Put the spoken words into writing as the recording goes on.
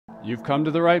You've come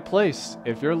to the right place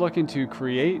if you're looking to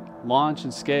create, launch,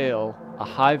 and scale a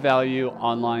high-value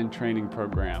online training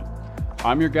program.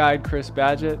 I'm your guide, Chris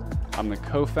Badgett. I'm the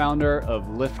co-founder of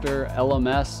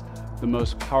LifterLMS, the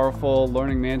most powerful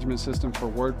learning management system for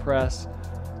WordPress.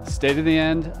 Stay to the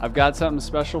end. I've got something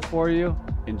special for you.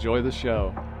 Enjoy the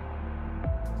show.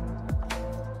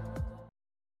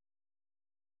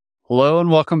 Hello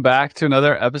and welcome back to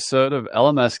another episode of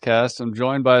LMS Cast. I'm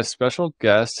joined by a special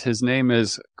guest. His name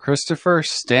is Christopher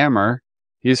Stammer.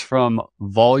 He's from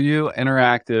Volu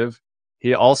Interactive.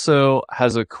 He also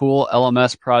has a cool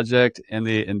LMS project in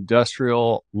the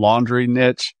industrial laundry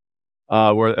niche,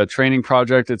 where a training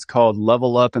project. It's called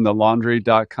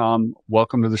levelupinthelaundry.com.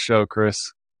 Welcome to the show, Chris.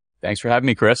 Thanks for having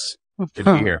me, Chris. Good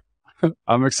to be here.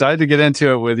 I'm excited to get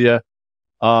into it with you.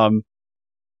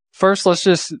 First, let's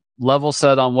just level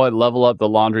set on what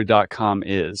levelupthelaundry.com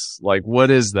is. Like, what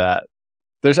is that?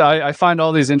 I find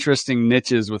all these interesting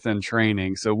niches within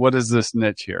training. So what is this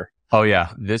niche here? Oh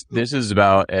yeah. This is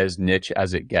about as niche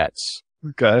as it gets.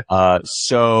 Okay.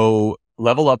 So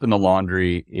Level Up in the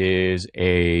Laundry is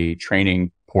a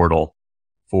training portal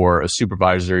for a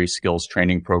supervisory skills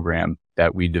training program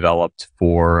that we developed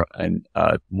for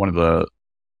one of the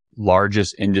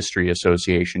largest industry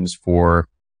associations for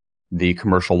the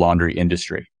commercial laundry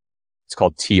industry. It's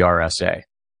called TRSA.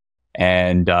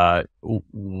 And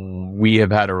we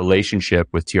have had a relationship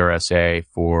with TRSA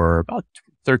for about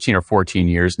 13 or 14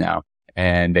 years now.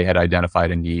 And they had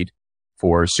identified a need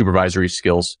for supervisory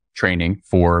skills training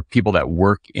for people that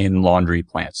work in laundry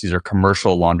plants. These are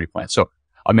commercial laundry plants. So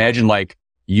imagine like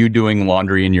you doing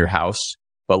laundry in your house,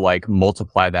 but like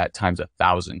multiply that times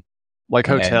 1,000. Like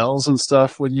hotels and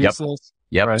stuff would use this?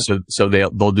 Yep. Right. So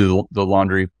they'll do the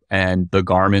laundry and the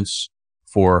garments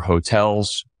for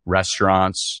hotels,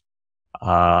 restaurants,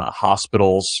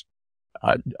 hospitals,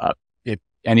 if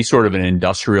any sort of an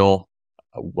industrial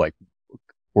like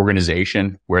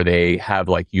organization where they have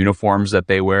like uniforms that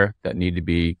they wear that need to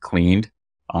be cleaned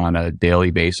on a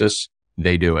daily basis,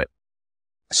 they do it.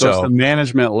 So it's the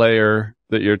management layer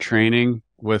that you're training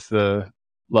with the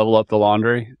Level Up the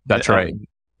Laundry? That's right.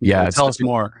 Yeah. Tell us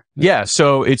more. Yeah.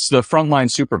 So it's the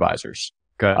frontline supervisors.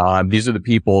 Okay. These are the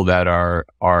people that are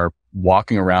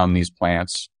walking around these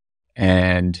plants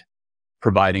and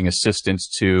providing assistance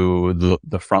to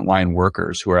the frontline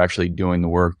workers who are actually doing the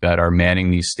work, that are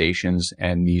manning these stations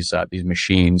and these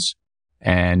machines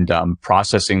and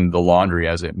processing the laundry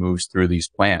as it moves through these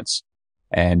plants.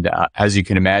 And as you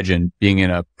can imagine, being in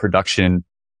a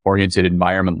production-oriented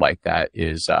environment like that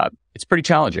is it's pretty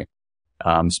challenging,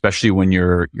 especially when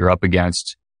you're up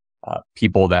against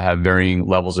people that have varying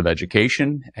levels of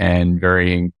education and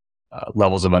varying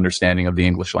levels of understanding of the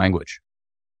English language.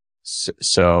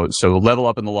 So Level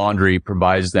Up in the Laundry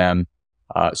provides them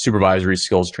supervisory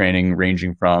skills training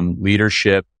ranging from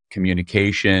leadership,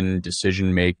 communication,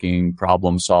 decision-making,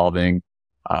 problem-solving,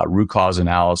 root cause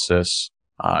analysis,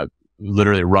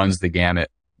 literally runs the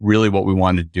gamut. Really what we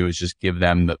wanted to do is just give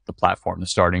them the platform, the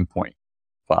starting point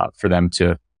for them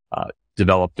to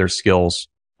develop their skills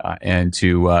and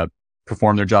to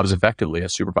perform their jobs effectively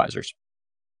as supervisors.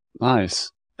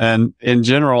 Nice. And in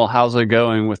general, how's it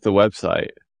going with the website?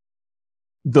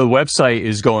 The website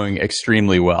is going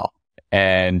extremely well.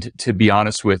 And to be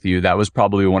honest with you, that was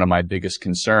probably one of my biggest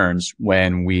concerns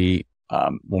when we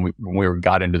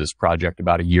got into this project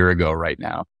about a year ago right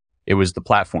now. It was the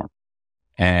platform.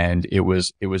 And it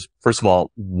was first of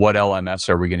all, what LMS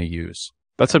are we going to use?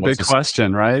 That's a big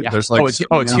question, right? Yeah. There's like it's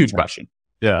a huge question.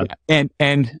 Yeah.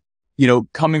 And you know,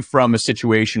 coming from a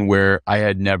situation where I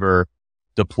had never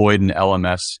deployed an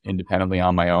LMS independently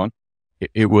on my own,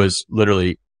 it was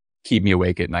literally keep me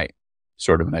awake at night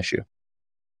sort of an issue.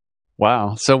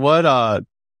 Wow. So what,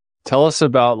 tell us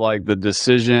about like the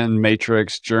decision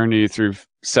matrix journey through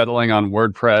settling on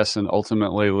WordPress and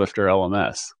ultimately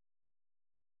LifterLMS.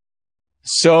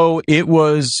 So it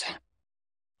was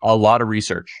a lot of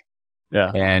research.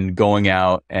 Yeah. And going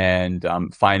out and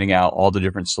finding out all the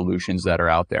different solutions that are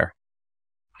out there.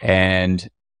 And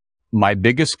my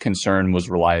biggest concern was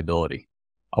reliability.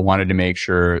 I wanted to make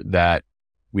sure that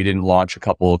we didn't launch a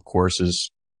couple of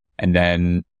courses and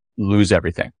then lose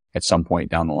everything at some point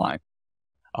down the line.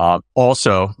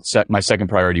 Also, my second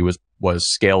priority was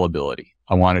scalability.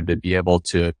 I wanted to be able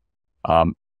to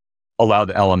allow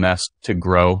the LMS to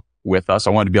grow with us.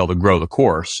 I wanted to be able to grow the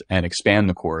course and expand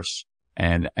the course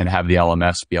and have the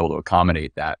LMS be able to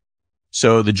accommodate that.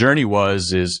 So the journey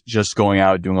is just going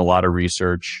out, doing a lot of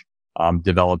research,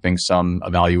 developing some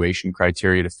evaluation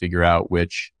criteria to figure out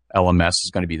which LMS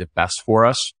is going to be the best for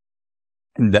us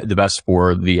and the best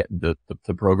for the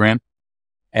program,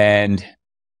 and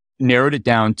narrowed it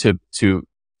down to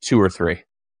two or three.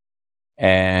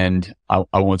 And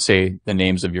I won't say the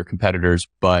names of your competitors,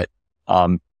 but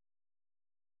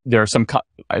there are some,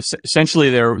 essentially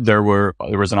there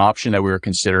was an option that we were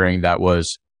considering that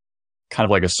was kind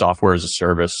of like a software as a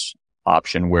service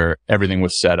option where everything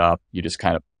was set up. You just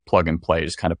kind of plug and play,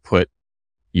 just kind of put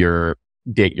your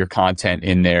content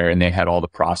in there, and they had all the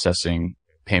processing,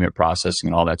 payment processing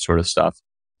and all that sort of stuff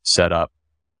set up.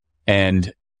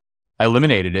 And I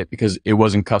eliminated it because it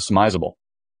wasn't customizable.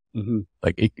 Mm-hmm.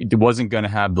 Like it wasn't going to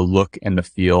have the look and the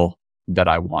feel that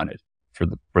I wanted for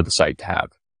the site to have.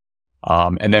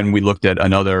 And then we looked at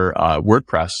another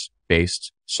WordPress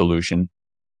based solution,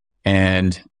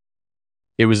 and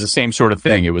it was the same sort of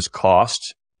thing. It was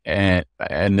cost, and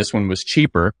this one was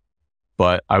cheaper,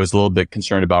 but I was a little bit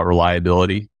concerned about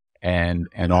reliability and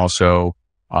also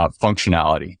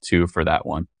functionality too for that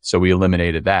one. So we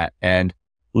eliminated that. And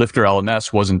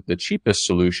LifterLMS wasn't the cheapest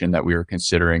solution that we were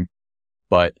considering,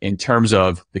 but in terms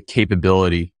of the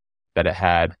capability that it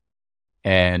had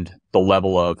and the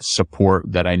level of support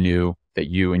that I knew that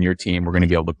you and your team were going to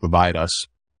be able to provide us,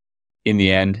 in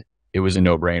the end, it was a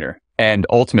no-brainer. And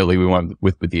ultimately, we went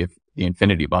with the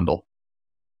Infinity bundle.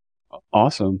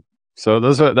 Awesome. So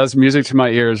that's music to my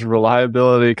ears: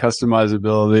 reliability,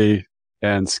 customizability,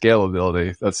 and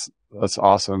scalability. That's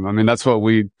awesome. I mean, that's what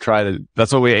we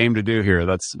aim to do here.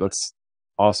 That's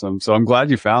awesome. So I'm glad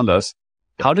you found us.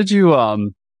 How did you,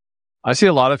 I see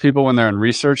a lot of people when they're in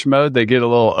research mode, they get a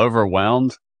little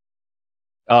overwhelmed.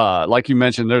 Like you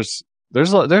mentioned, there's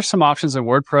some options in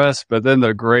WordPress, but then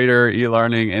the greater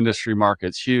e-learning industry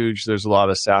market's huge. There's a lot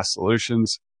of SaaS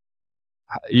solutions.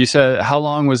 You said, how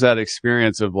long was that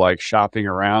experience of like shopping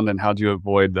around, and how do you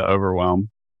avoid the overwhelm?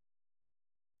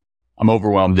 I'm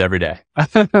overwhelmed every day.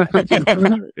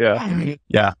 Yeah.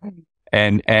 Yeah.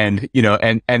 And, you know,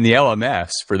 and the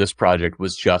LMS for this project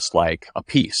was just like a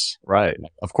piece, right?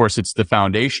 Of course, it's the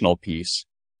foundational piece,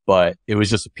 but it was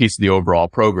just a piece of the overall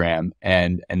program.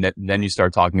 And then you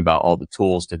start talking about all the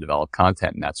tools to develop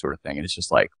content and that sort of thing. And it's just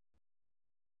like,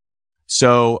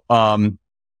 so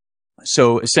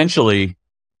essentially,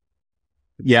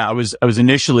 yeah, I was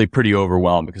initially pretty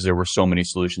overwhelmed because there were so many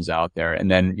solutions out there. And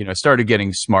then, you know, I started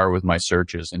getting smart with my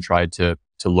searches and tried to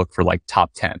look for like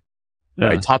top 10. Yeah.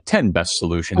 Right, top 10 best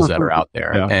solutions that are out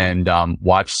there. Yeah. And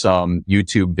watch some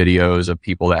YouTube videos of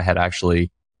people that had actually,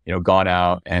 you know, gone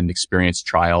out and experienced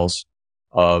trials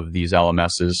of these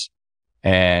LMSs,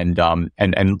 and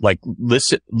like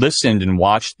listened and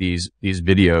watched these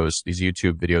videos, these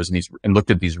YouTube videos, and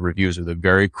looked at these reviews with a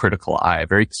very critical eye, a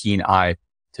very keen eye,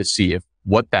 to see if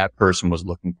what that person was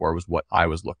looking for was what I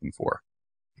was looking for.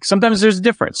 Sometimes there's a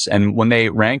difference, and when they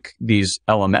rank these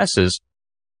LMSs,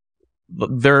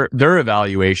 their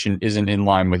evaluation isn't in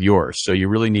line with yours. So you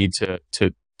really need to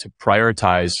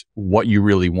prioritize what you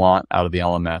really want out of the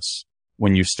LMS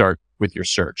when you start with your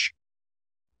search.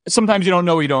 Sometimes you don't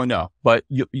know what you don't know, but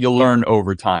you'll learn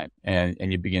over time, and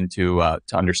you begin to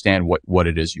understand what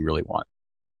it is you really want.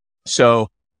 So,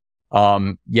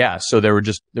 yeah, so there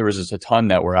was just a ton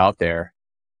that were out there,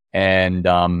 and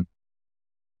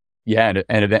yeah,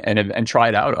 and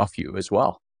tried out a few as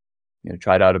well. You know,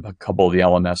 tried out a couple of the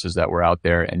LMSs that were out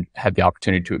there and had the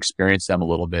opportunity to experience them a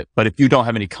little bit. But if you don't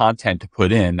have any content to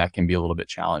put in, that can be a little bit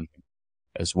challenging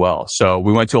as well. So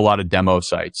we went to a lot of demo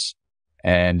sites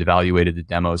and evaluated the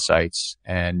demo sites.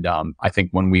 And I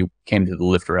think when we came to the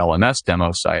LifterLMS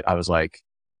demo site, I was like,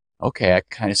 okay, I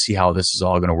kind of see how this is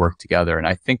all going to work together. And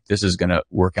I think this is going to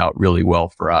work out really well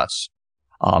for us.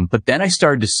 But then I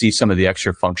started to see some of the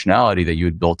extra functionality that you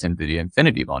had built into the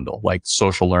Infinity bundle, like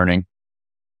social learning.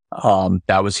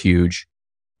 That was huge.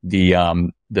 The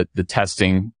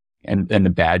testing and the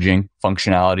badging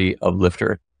functionality of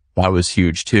Lifter, that was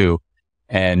huge too.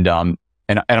 And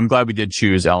I'm glad we did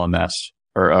choose LMS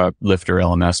or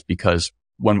LifterLMS, because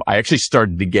when I actually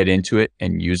started to get into it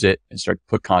and use it and start to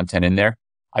put content in there,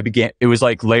 it was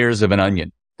like layers of an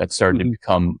onion that started to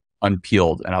become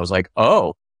unpeeled. And I was like,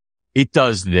 oh, it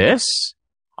does this?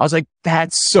 I was like,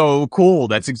 that's so cool.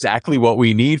 That's exactly what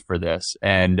we need for this.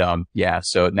 And yeah,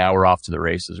 so now we're off to the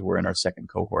races. We're in our second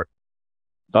cohort.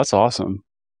 That's awesome.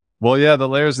 Well, yeah, the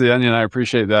layers of the onion, I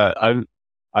appreciate that.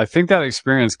 I think that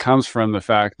experience comes from the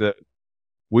fact that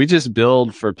we just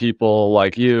build for people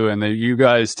like you, and that you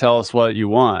guys tell us what you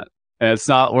want. And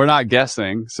we're not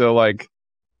guessing. So like,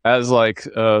 as like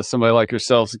somebody like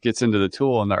yourself gets into the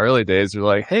tool in the early days, they're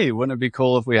like, hey, wouldn't it be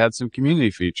cool if we had some community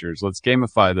features? Let's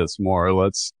gamify this more.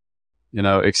 Let's, you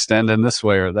know, extend in this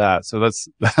way or that. So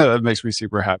that makes me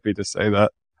super happy to say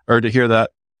that, or to hear that.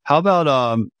 How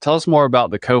about, tell us more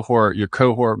about your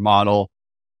cohort model.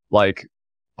 Like,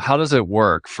 how does it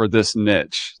work for this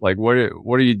niche? Like, what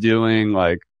are you doing?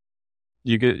 Like,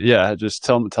 just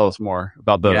tell us more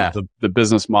about Yeah. the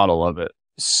business model of it.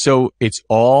 So it's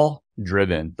all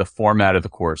driven. The format of the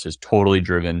course is totally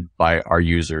driven by our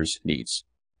users' needs,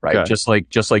 right? Okay.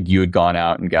 Just like you had gone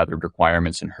out and gathered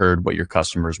requirements and heard what your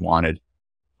customers wanted.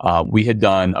 We had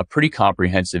done a pretty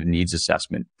comprehensive needs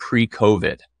assessment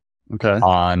pre-COVID Okay.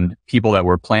 on people that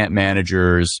were plant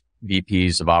managers,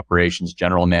 VPs of operations,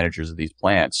 general managers of these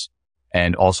plants,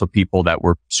 and also people that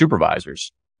were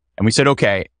supervisors. And we said,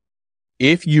 okay,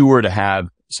 if you were to have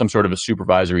some sort of a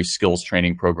supervisory skills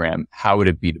training program, how would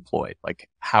it be deployed? Like,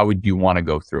 how would you want to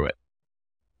go through it?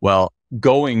 Well,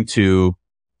 going to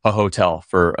a hotel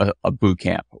for a boot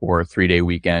camp or a 3-day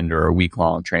weekend or a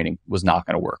week-long training was not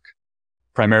going to work.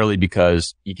 Primarily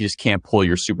because you just can't pull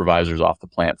your supervisors off the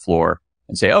plant floor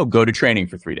and say, oh, go to training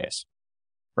for 3 days,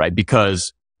 right?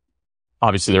 Because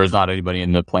obviously there was not anybody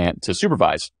in the plant to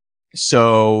supervise.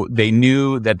 So they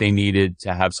knew that they needed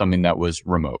to have something that was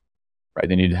remote, right?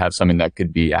 They needed to have something that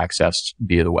could be accessed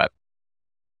via the web.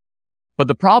 But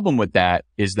the problem with that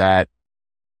is that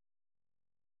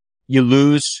you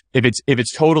lose, if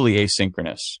it's totally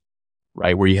asynchronous,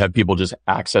 right? Where you have people just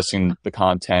accessing the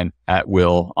content at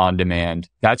will on demand.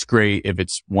 That's great if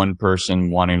it's one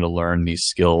person wanting to learn these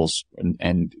skills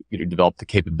and develop the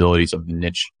capabilities of the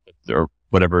niche or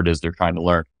whatever it is they're trying to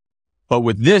learn. But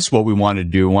with this, what we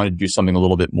wanted to do something a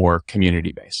little bit more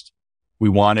community based. We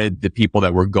wanted the people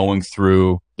that were going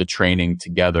through the training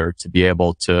together to be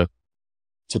able to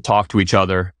talk to each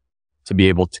other, to be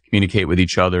able to communicate with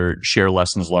each other, share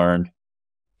lessons learned,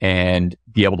 and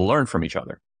be able to learn from each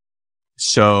other.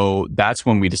 So that's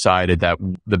when we decided that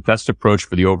the best approach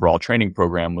for the overall training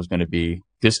program was going to be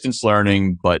distance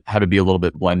learning, but have it be a little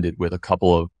bit blended with a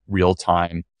couple of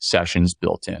real-time sessions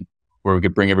built in where we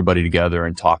could bring everybody together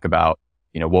and talk about,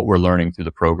 what we're learning through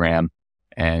the program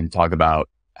and talk about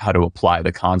how to apply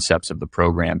the concepts of the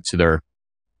program to their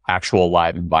actual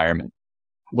live environment.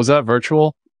 Was that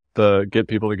virtual to get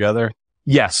people together?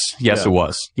 Yes, it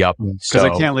was. Yep. Because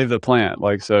they can't leave the plant.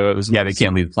 So it was. Yeah, they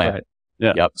can't leave the plant. Right.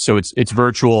 Yeah. Yep. So it's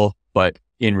virtual, but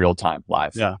in real time,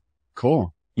 live. Yeah.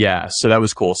 Cool. Yeah. So that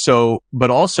was cool. So,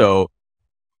 but also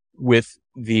with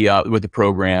the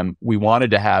program, we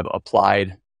wanted to have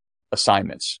applied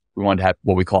assignments. We wanted to have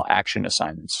what we call action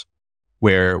assignments,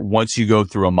 where once you go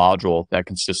through a module that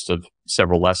consists of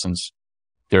several lessons,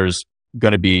 there's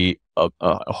going to be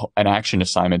an action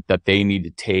assignment that they need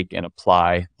to take and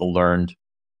apply the learned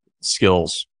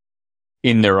skills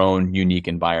in their own unique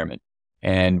environment.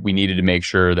 And we needed to make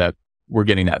sure that we're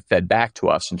getting that fed back to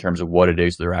us in terms of what it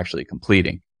is they're actually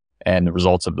completing and the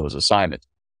results of those assignments.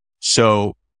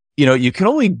 So, you can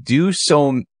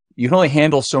only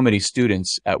handle so many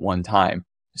students at one time.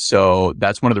 So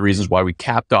that's one of the reasons why we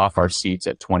capped off our seats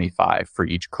at 25 for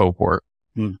each cohort.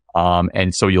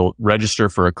 And so you'll register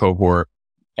for a cohort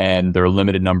and there are a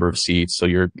limited number of seats. So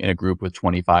you're in a group with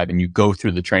 25 and you go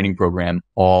through the training program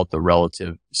all at the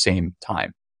relative same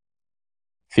time.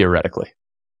 Theoretically,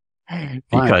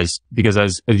 because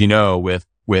as you know, with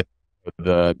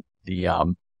the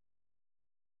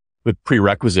with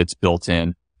prerequisites built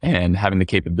in and having the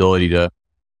capability to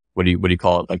what do you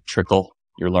call it, like trickle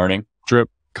your learning, drip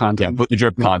content, with the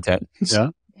drip content.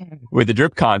 Yeah, with the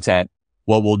drip content,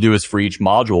 what we'll do is for each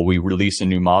module, we release a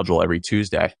new module every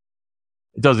Tuesday.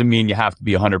 It doesn't mean you have to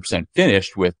be 100%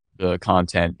 finished with the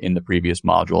content in the previous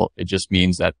module. It just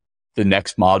means that the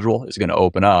next module is going to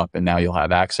open up and now you'll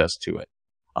have access to it.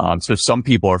 So some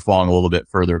people are falling a little bit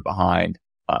further behind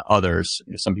others.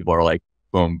 Some people are like,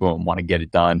 boom, boom, want to get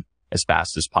it done as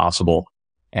fast as possible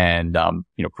and,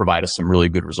 provide us some really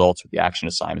good results with the action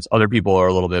assignments. Other people are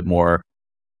a little bit more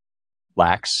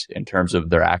lax in terms of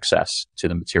their access to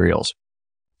the materials.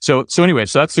 So anyway,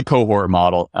 so that's the cohort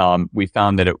model. We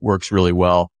found that it works really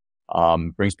well,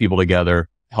 brings people together,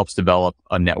 helps develop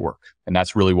a network. And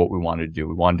that's really what we wanted to do.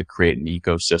 We wanted to create an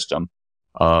ecosystem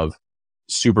of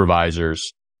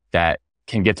supervisors that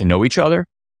can get to know each other.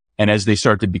 And as they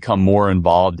start to become more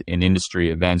involved in industry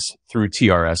events through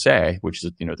TRSA, which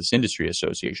is, this industry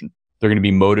association, they're going to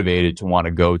be motivated to want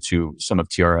to go to some of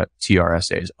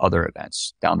TRSA's other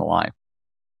events down the line.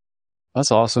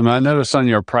 That's awesome. I noticed on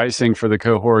your pricing for the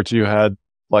cohorts, you had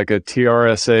like a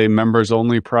TRSA members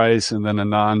only price and then a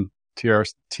non-TRSA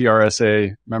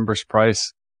members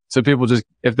price. So people just,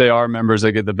 if they are members,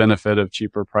 they get the benefit of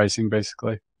cheaper pricing,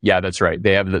 basically. Yeah, that's right.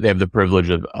 They have the privilege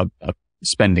of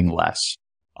spending less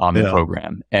on the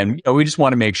program. And we just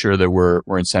want to make sure that we're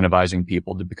incentivizing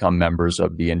people to become members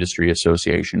of the industry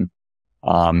association.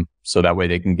 So that way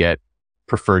they can get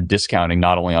preferred discounting,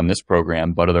 not only on this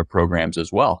program, but other programs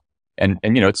as well. And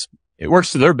it's it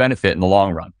works to their benefit in the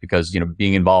long run because,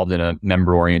 being involved in a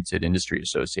member-oriented industry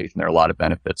association, there are a lot of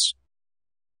benefits.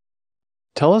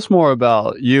 Tell us more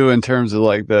about you in terms of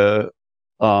like the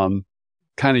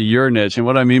kind of your niche. And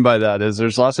what I mean by that is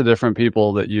there's lots of different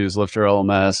people that use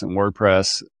LifterLMS and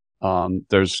WordPress.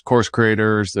 There's course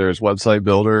creators, there's website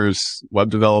builders,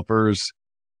 web developers,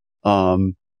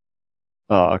 curriculum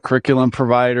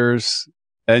providers.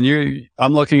 And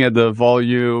I'm looking at the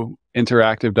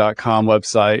volueinteractive.com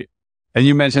website, and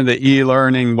you mentioned the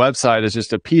e-learning website is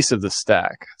just a piece of the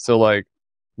stack. So like,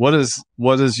 what is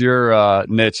your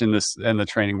niche in the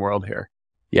training world here?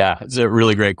 Yeah, it's a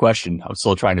really great question. I'm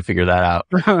still trying to figure that out.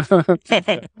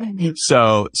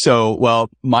 Well,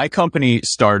 my company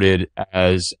started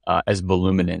as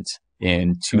Voluminant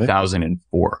in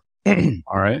 2004. All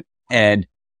right. And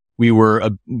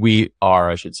we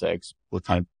are, I should say, we're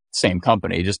kind of same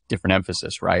company, just different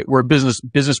emphasis, right? We're a business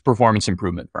performance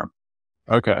improvement firm.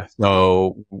 Okay.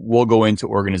 So we'll go into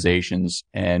organizations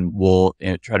and we'll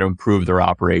try to improve their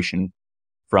operation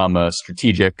from a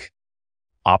strategic,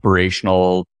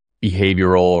 operational,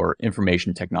 behavioral, or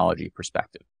information technology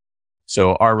perspective.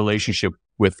 So our relationship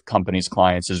with companies'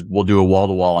 clients is we'll do a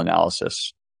wall-to-wall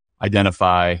analysis,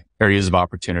 identify areas of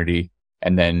opportunity,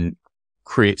 and then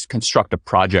construct a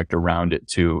project around it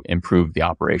to improve the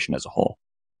operation as a whole.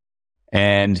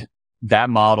 And that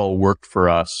model worked for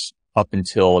us up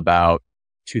until about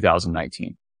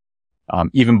 2019,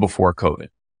 even before COVID,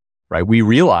 right? We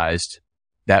realized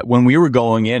that when we were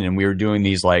going in and we were doing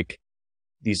these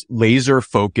laser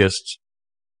focused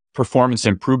performance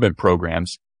improvement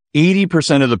programs,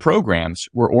 80% of the programs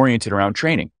were oriented around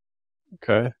training.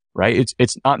 Okay. Right.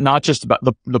 It's not just about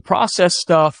the process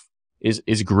stuff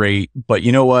is great, but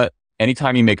you know what?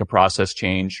 Anytime you make a process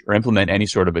change or implement any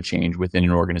sort of a change within an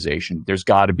organization, there's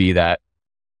got to be that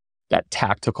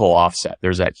tactical offset.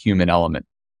 There's that human element.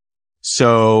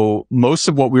 So most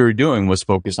of what we were doing was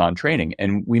focused on training,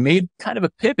 and we made kind of a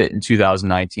pivot in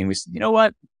 2019. We said, you know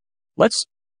what?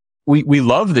 We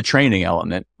love the training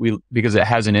element because it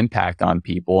has an impact on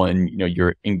people and,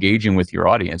 you're engaging with your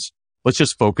audience. Let's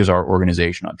just focus our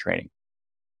organization on training.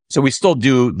 So we still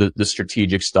do the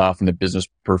strategic stuff and the business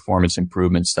performance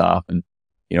improvement stuff and,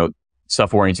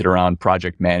 stuff oriented around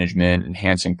project management,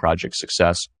 enhancing project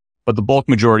success. But the bulk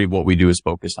majority of what we do is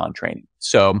focused on training.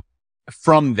 So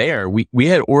from there, we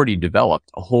had already developed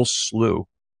a whole slew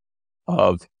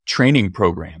of training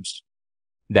programs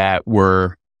that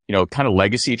were, kind of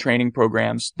legacy training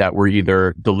programs that were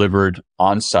either delivered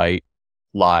on site,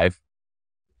 live,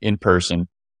 in person,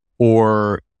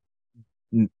 or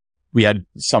we had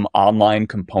some online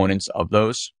components of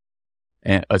those,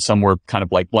 and some were kind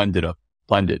of like blended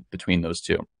between those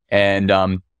two.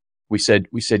 And we said,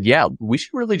 yeah, we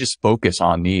should really just focus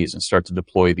on these and start to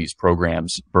deploy these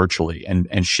programs virtually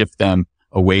and shift them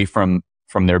away from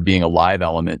there being a live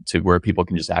element to where people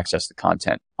can just access the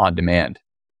content on demand.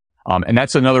 And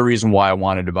that's another reason why I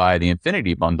wanted to buy the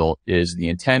Infinity bundle. Is the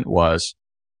intent was,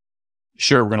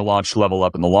 sure, we're going to launch Level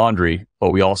Up in the Laundry,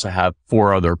 but we also have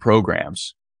 4 other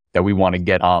programs that we want to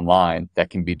get online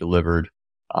that can be delivered,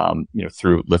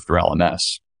 through LifterLMS.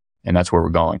 And that's where we're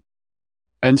going.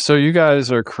 And so you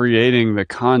guys are creating the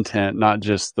content, not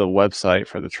just the website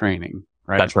for the training,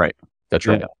 right? That's right.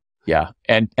 Yeah.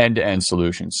 And end-to-end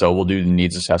solution. So we'll do the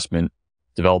needs assessment,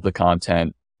 develop the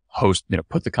content, host,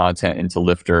 put the content into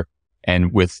Lifter.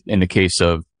 And in the case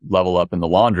of Level Up in the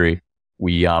Laundry,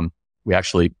 we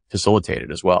actually facilitate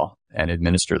it as well and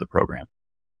administer the program.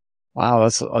 Wow.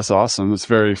 That's awesome. It's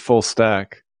very full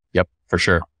stack. Yep, for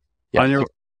sure. Yeah.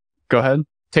 Go ahead.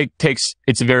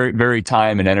 It's very, very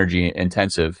time and energy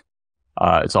intensive.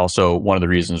 It's also one of the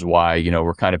reasons why,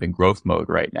 we're kind of in growth mode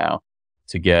right now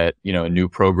to get, a new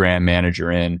program manager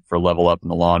in for Level Up in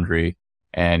the Laundry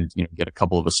and, get a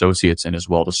couple of associates in as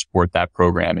well to support that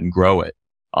program and grow it.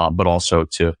 But also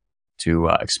to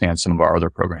expand some of our other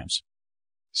programs.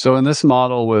 So in this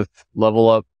model with Level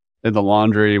Up in the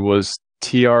Laundry, was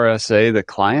TRSA the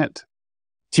client?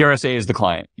 TRSA is the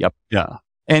client. Yep. Yeah.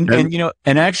 And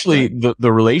actually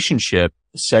the relationship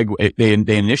they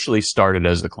initially started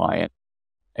as the client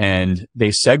and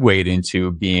they segued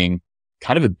into being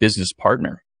kind of a business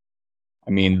partner. I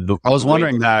mean, I was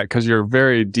wondering that because you're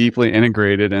very deeply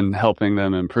integrated in helping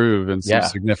them improve in some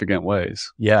significant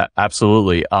ways. Yeah,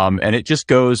 absolutely. And it just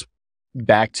goes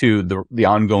back to the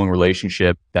ongoing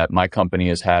relationship that my company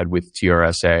has had with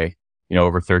TRSA,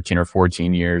 over 13 or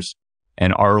 14 years,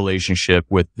 and our relationship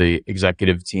with the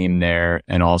executive team there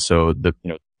and also the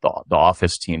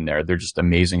office team there. They're just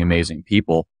amazing, amazing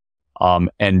people.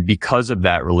 And because of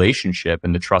that relationship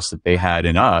and the trust that they had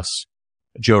in us,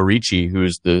 Joe Ricci,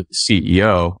 who's the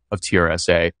CEO of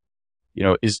TRSA,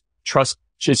 is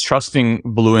trusting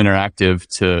Blue Interactive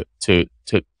to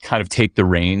kind of take the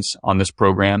reins on this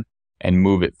program and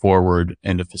move it forward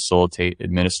and to facilitate,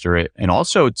 administer it, and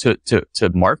also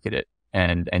to market it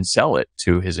and sell it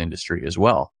to his industry as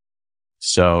well.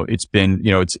 So it's been,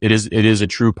 it is a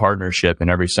true partnership in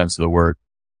every sense of the word.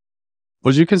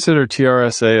 Would you consider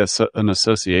TRSA an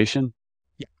association?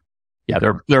 Yeah,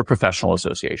 they're a professional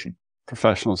association.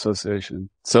 Professional association.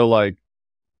 So like,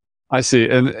 I see.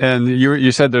 And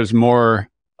you said there's more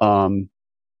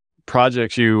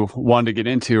projects you want to get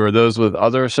into. Are those with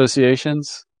other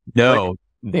associations? No,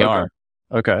 they aren't.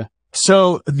 Okay.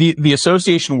 So the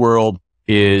association world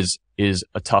is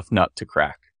a tough nut to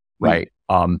crack, right?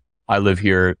 I live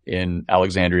here in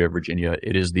Alexandria, Virginia.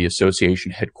 It is the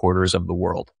association headquarters of the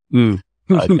world,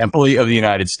 template of the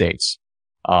United States.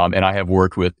 And I have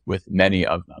worked with many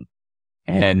of them.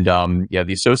 And,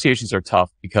 the associations are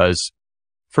tough because,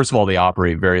 first of all, they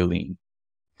operate very lean.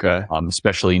 Okay.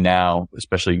 Especially now,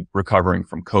 especially recovering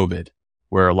from COVID,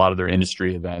 where a lot of their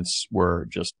industry events were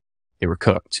they were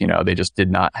cooked. They just did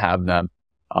not have them,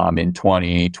 in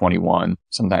 2021,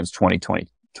 sometimes 2020,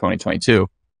 2022.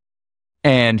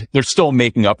 And they're still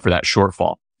making up for that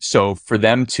shortfall. So for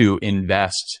them to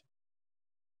invest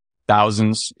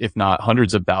thousands, if not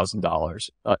hundreds of $1,000s,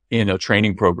 in a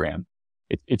training program,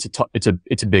 it's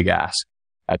a big ask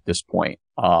at this point.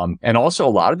 And also a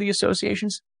lot of the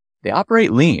associations, they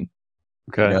operate lean.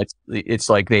 Okay. It's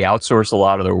like they outsource a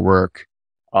lot of their work.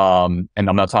 And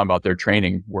I'm not talking about their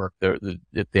training work. They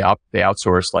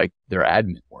outsource like their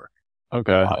admin work.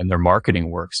 Okay. And their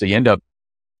marketing work. So you end up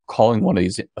calling one of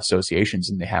these associations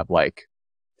and they have like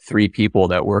 3 people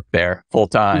that work there full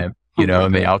time,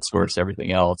 and they outsource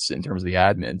everything else in terms of the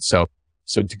admin. So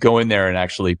to go in there and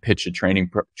actually pitch a training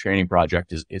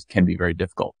project can be very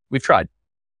difficult. We tried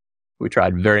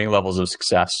varying levels of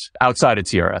success outside of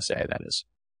TRSA, that is.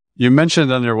 You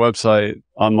mentioned on your website,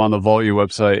 on the Volue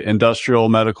website, industrial,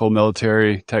 medical,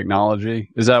 military,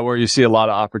 technology. Is that where you see a lot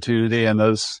of opportunity in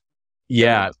those?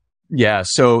 Yeah.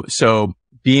 So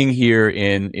being here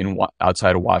in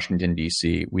outside of Washington,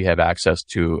 D.C., we have access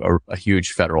to a huge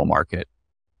federal market.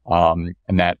 And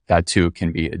that too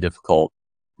can be a difficult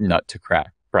nut to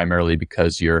crack, primarily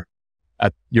because you're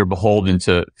beholden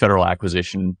to federal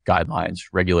acquisition guidelines,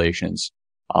 regulations,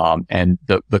 and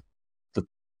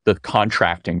the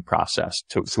contracting process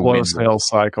to slow sales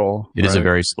cycle. It is a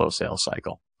very slow sales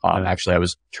cycle. Actually, I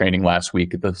was training last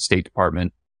week at the State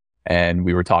Department, and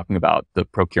we were talking about the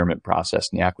procurement process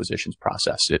and the acquisitions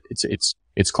process.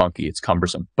 It's clunky, it's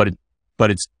cumbersome,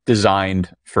 but it's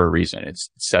designed for a reason. It's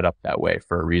set up that way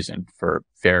for a reason, for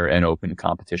fair and open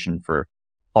competition for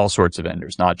all sorts of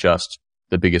vendors, not just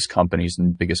the biggest companies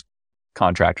and biggest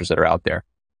contractors that are out there.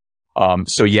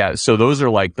 So those are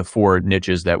like the 4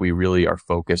 niches that we really are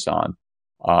focused on,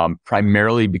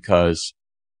 primarily because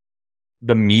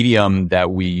the medium that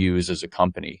we use as a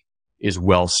company is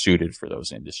well suited for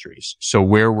those industries. So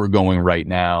where we're going right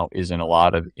now is in a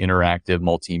lot of interactive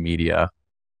multimedia,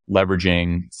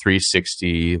 leveraging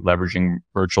 360, leveraging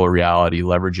virtual reality,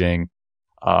 leveraging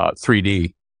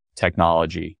 3D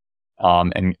technology,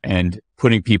 and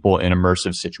putting people in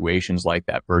immersive situations like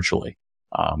that virtually,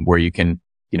 where you can,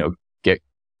 get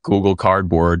Google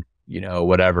Cardboard,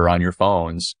 whatever on your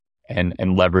phones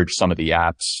and leverage some of the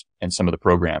apps and some of the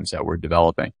programs that we're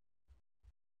developing.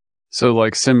 So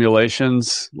like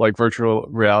simulations, like virtual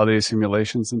reality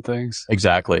simulations and things?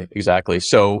 Exactly.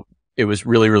 So it was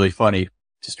really, really funny.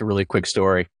 Just a really quick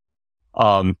story.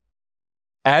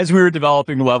 As we were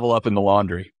developing Level Up in the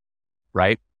Laundry,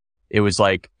 right? It was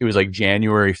like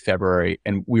January, February,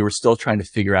 and we were still trying to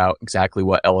figure out exactly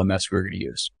what LMS we were going to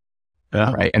use.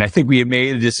 Yeah. Right. And I think we had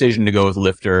made a decision to go with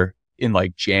Lifter in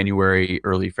like January,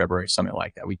 early February, something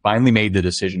like that. We finally made the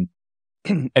decision.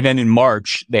 And then in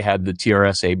March, they had the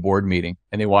TRSA board meeting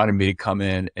and they wanted me to come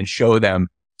in and show them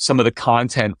some of the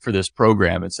content for this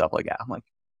program and stuff like that. I'm like,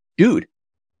 dude,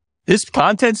 this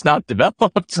content's not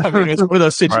developed. I mean, it's one of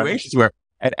those situations where,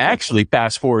 and actually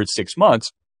fast forward 6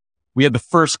 months, we had the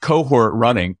first cohort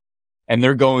running and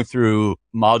they're going through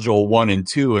module 1 and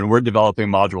 2 and we're developing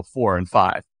module 4 and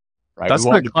 5. Right? That's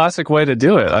the classic way to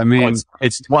do it. I mean,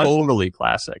 it's totally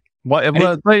classic. But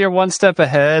you're one step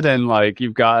ahead and like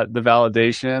you've got the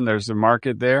validation, there's a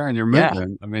market there and you're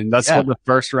moving. I mean, that's what the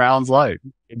first round's like.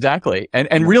 Exactly.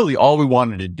 And really all we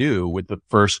wanted to do with the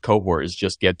first cohort is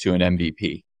just get to an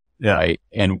MVP. Yeah. Right.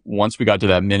 And once we got to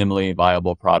that minimally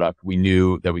viable product, we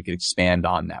knew that we could expand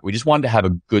on that. We just wanted to have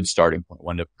a good starting point,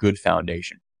 wanted a good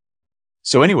foundation.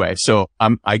 So anyway,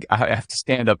 I have to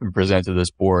stand up and present to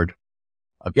this board.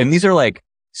 And these are like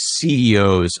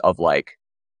CEOs of like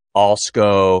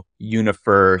Allsco,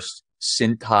 UniFirst,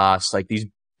 Cintas, like these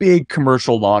big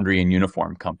commercial laundry and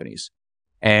uniform companies.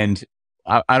 And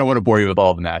I don't want to bore you with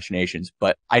all the machinations,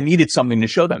 but I needed something to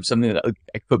show them, something that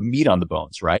I could put meat on the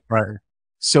bones, right? Right.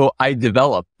 So I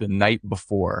developed the night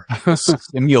before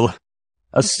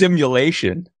a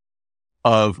simulation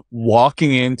of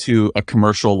walking into a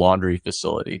commercial laundry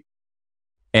facility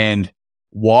and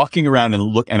walking around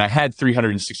and I had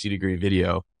 360-degree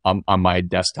video on my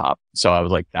desktop. So I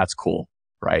was like, that's cool.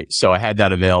 Right. So I had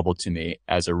that available to me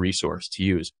as a resource to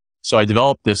use. So I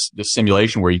developed this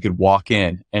simulation where you could walk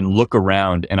in and look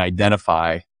around and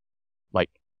identify like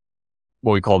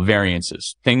what we call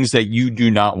variances, things that you do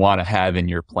not want to have in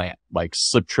your plant, like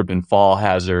slip, trip, and fall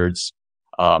hazards,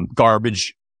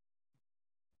 garbage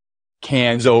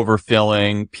cans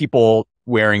overfilling, people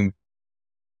wearing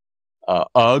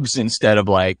Uggs instead of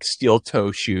like steel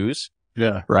toe shoes.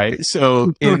 Yeah. Right.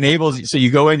 So it enables, so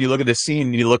you go in, you look at the scene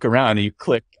and you look around and you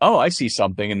click, oh, I see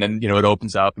something. And then, it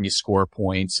opens up and you score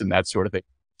points and that sort of thing.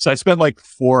 So I spent like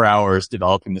 4 hours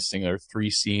developing this thing. There are 3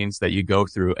 scenes that you go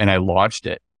through, and I launched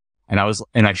it and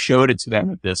I showed it to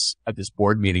them at this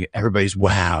board meeting. Everybody's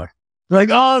wowed. They're like,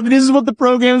 oh, this is what the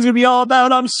program is going to be all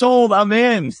about. I'm sold. I'm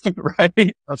in.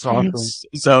 Right. That's awesome.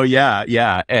 So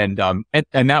yeah. And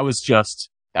that was just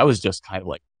kind of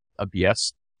like a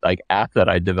BS like app that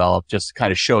I developed just to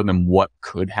kind of show them what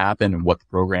could happen and what the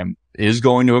program is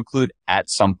going to include at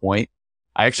some point.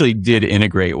 I actually did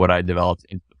integrate what I developed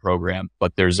into the program,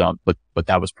 but but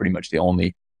that was pretty much the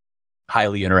only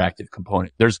highly interactive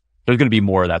component. There's going to be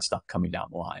more of that stuff coming down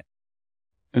the line.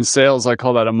 In sales, I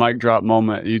call that a mic drop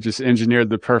moment. You just engineered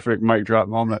the perfect mic drop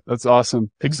moment. That's awesome.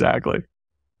 Exactly.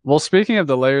 Well, speaking of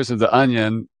the layers of the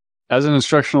onion, as an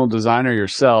instructional designer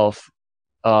yourself,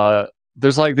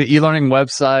 there's like the e-learning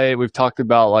website. We've talked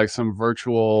about like some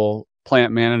virtual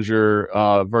plant manager,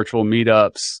 virtual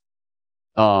meetups.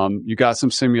 You got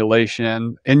some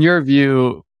simulation. In your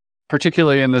view,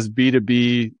 particularly in this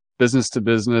B2B business to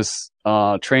business,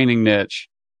 training niche,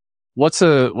 what's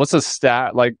a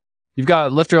stat? Like you've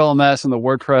got LifterLMS and the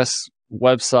WordPress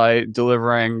website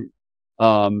delivering,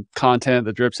 content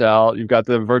that drips out. You've got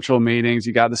the virtual meetings,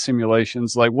 you got the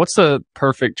simulations. Like what's the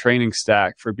perfect training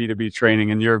stack for B2B training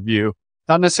in your view?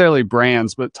 Not necessarily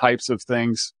brands, but types of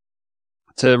things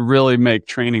to really make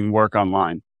training work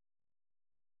online.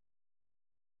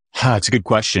 It's a good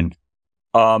question.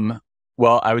 Well,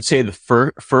 I would say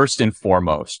the first and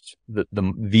foremost,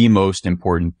 the most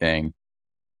important thing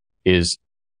is,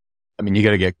 you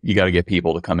gotta get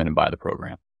people to come in and buy the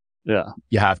program. Yeah.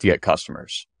 You have to get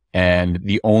customers. And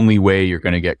the only way you're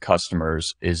going to get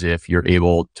customers is if you're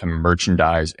able to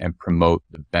merchandise and promote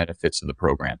the benefits of the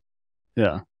program.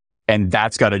 Yeah. And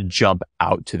that's got to jump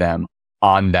out to them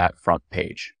on that front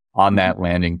page, on that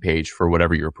landing page for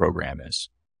whatever your program is.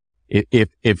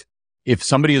 If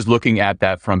somebody is looking at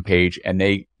that front page and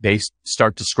they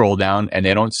start to scroll down and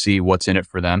they don't see what's in it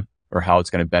for them or how it's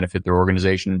going to benefit their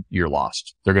organization, you're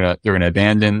lost. They're going to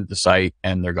abandon the site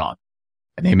and they're gone.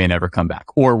 And they may never come back.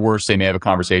 Or worse, they may have a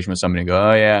conversation with somebody and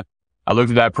go, oh yeah, I looked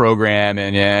at that program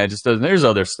and yeah, it just doesn't, there's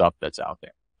other stuff that's out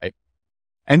there, right?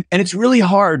 And it's really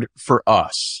hard for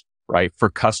us, right? For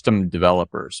custom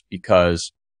developers,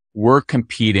 because we're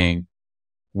competing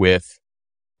with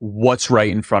what's right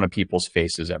in front of people's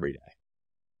faces every day.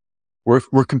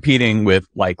 We're competing with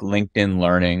like LinkedIn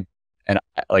Learning. And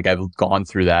like, I've gone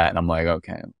through that and I'm like,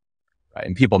 okay. Right.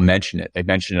 And people mention it. They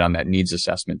mention it on that needs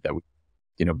assessment that we,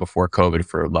 before COVID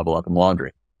for Level Up and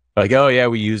Laundry. They're like, oh yeah,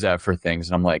 we use that for things.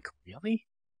 And I'm like, really?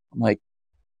 I'm like,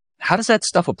 how does that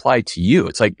stuff apply to you?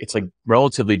 It's like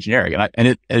relatively generic.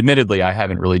 And admittedly, I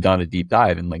haven't really done a deep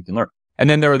dive in LinkedIn Learn. And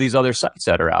then there are these other sites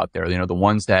that are out there, the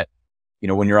ones that,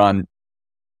 when you're on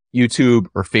YouTube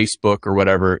or Facebook or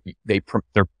whatever,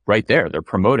 they're right there. They're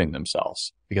promoting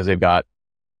themselves because they've got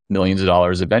millions of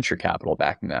dollars of venture capital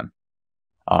backing them.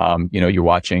 You're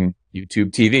watching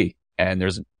YouTube TV and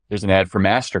there's an ad for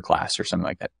Masterclass or something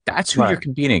like that. That's who you're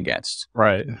competing against.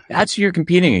 Right. That's who you're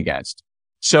competing against.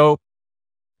 So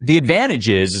the advantage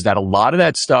is that a lot of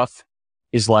that stuff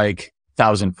is like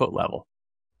 1,000-foot level.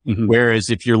 Mm-hmm. Whereas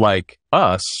if you're like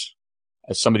us,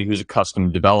 as somebody who's a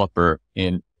custom developer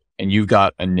and you've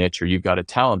got a niche or you've got a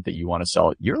talent that you want to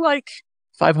sell, you're like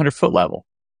 500-foot level.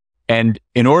 And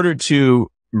in order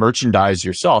to merchandise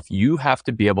yourself, you have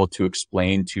to be able to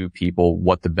explain to people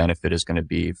what the benefit is going to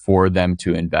be for them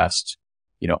to invest,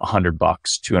 $100,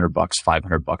 $200,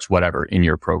 $500, whatever in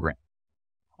your program.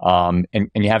 And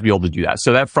you have to be able to do that.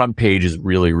 So that front page is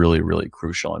really, really, really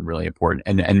crucial and really important.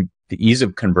 And the ease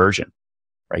of conversion,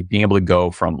 right? Being able to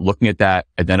go from looking at that,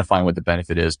 identifying what the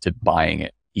benefit is to buying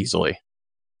it easily.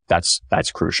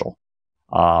 That's crucial.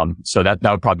 So that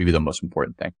would probably be the most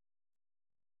important thing.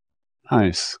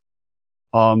 Nice.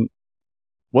 Um,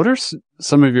 what are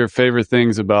some of your favorite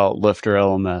things about Lifter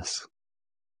LMS?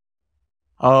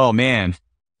 Oh man.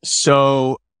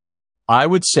 So I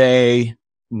would say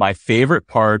my favorite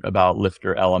part about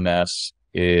Lifter LMS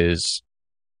is,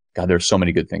 God, there's so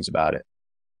many good things about it.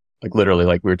 Like literally,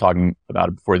 like we were talking about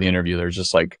it before the interview, there's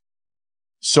just like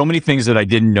so many things that I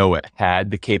didn't know it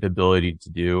had the capability to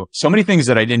do. So many things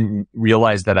that I didn't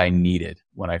realize that I needed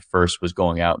when I first was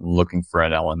going out and looking for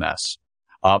an LMS.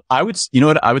 You know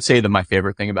what I would say that my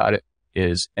favorite thing about it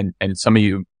is, and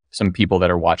some people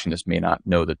that are watching this may not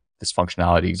know that this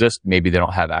functionality exists. Maybe they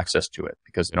don't have access to it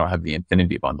because they don't have the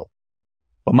Infinity bundle.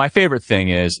 But my favorite thing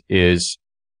is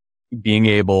being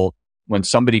able, when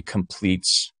somebody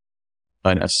completes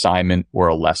an assignment or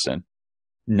a lesson,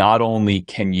 not only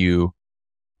can you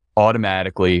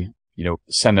automatically,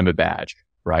 send them a badge,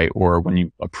 right? Or when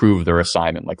you approve their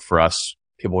assignment, like for us,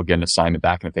 people will get an assignment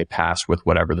back, and if they pass with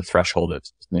whatever the threshold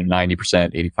is,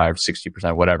 90%, 85,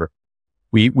 60%, whatever,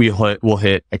 we'll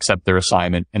hit accept their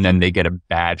assignment, and then they get a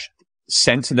badge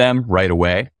sent to them right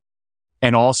away.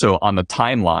 And also on the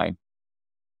timeline,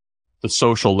 the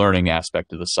social learning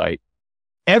aspect of the site,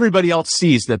 everybody else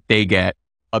sees that they get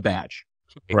a badge.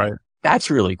 Right. That's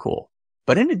really cool.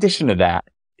 But in addition to that,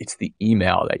 it's the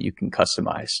email that you can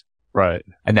customize. Right.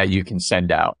 And that you can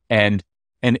send out. And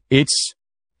it's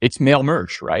mail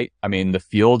merge, right? I mean, the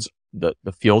fields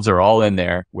are all in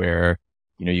there where,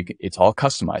 it's all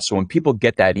customized. So when people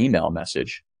get that email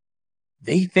message,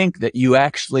 they think that you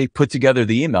actually put together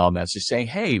the email message saying,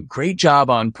 hey, great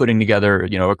job on putting together,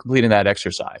 or completing that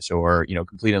exercise, or,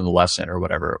 completing the lesson or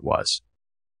whatever it was.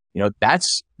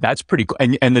 That's pretty cool.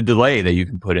 And the delay that you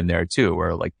can put in there too,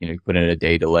 where like, you put in a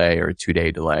day delay or a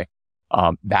 2-day delay.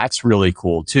 That's really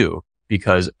cool too,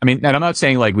 because and I'm not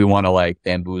saying like we want to like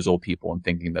bamboozle people and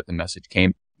thinking that the message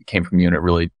came from you and it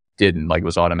really didn't, like it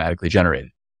was automatically generated.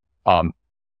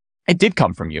 It did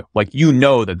come from you. Like,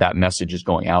 that message is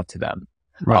going out to them.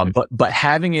 Right. But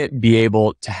having it be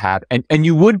able to have, and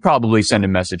you would probably send a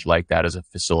message like that as a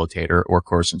facilitator or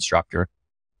course instructor,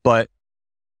 but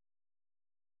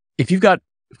if you've got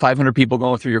 500 people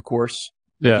going through your course,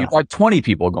 if you've got 20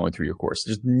 people going through your course,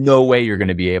 there's no way you're going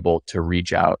to be able to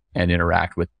reach out and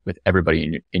interact with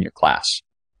everybody in your class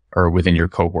or within your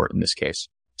cohort in this case.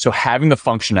 So having the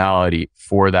functionality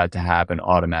for that to happen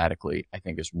automatically, I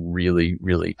think is really,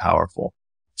 really powerful.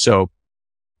 So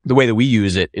the way that we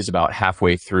use it is about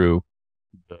halfway through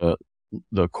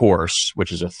the course,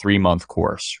 which is a 3-month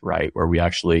course, right? Where we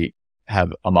actually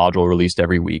have a module released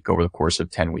every week over the course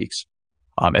of 10 weeks.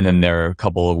 And then there are a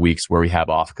couple of weeks where we have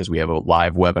off because we have a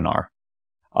live webinar.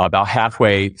 About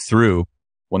halfway through,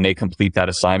 when they complete that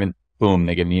assignment, boom,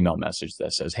 they get an email message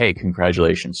that says, hey,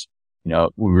 congratulations. We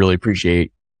really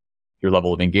appreciate your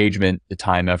level of engagement, the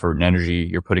time, effort, and energy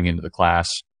you're putting into the class.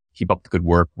 Keep up the good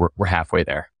work. We're halfway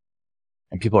there.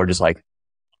 And people are just like,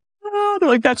 oh, they're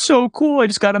like, that's so cool. I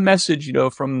just got a message,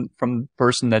 from the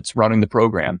person that's running the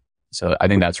program. So I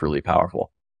think that's really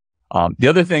powerful. The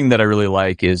other thing that I really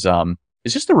like is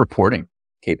just the reporting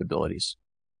capabilities.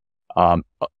 I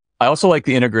also like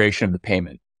the integration of the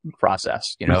payment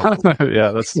process, Yeah,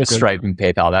 that's with Stripe and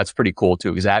PayPal. That's pretty cool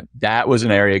too, because that was an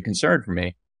area of concern for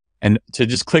me. And to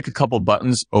just click a couple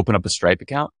buttons, open up a Stripe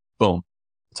account, boom.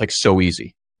 It's like so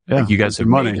easy. Yeah, like you guys have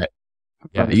money. made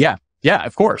it. Yeah,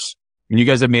 of course. And you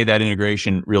guys have made that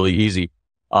integration really easy.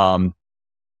 But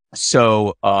yeah,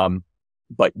 so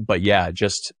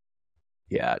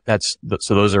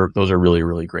those are really,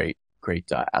 really great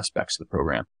aspects of the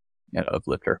program, of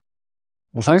Lifter.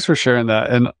 Well, thanks for sharing that.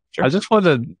 And Sure. I just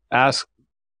wanted to ask,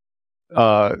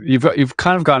 you've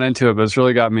kind of gone into it, but it's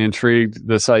really got me intrigued.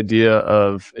 This idea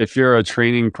of if you're a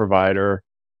training provider,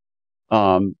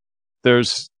 and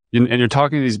you're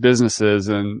talking to these businesses,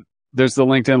 and there's the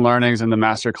LinkedIn learnings and the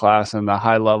masterclass and the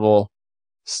high level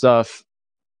stuff.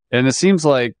 And it seems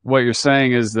like what you're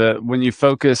saying is that when you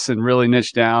focus and really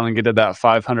niche down and get to that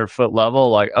 500-foot level,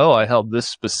 like, oh, I help this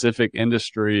specific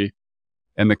industry,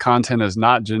 and the content is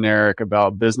not generic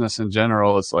about business in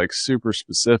general. It's like super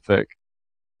specific.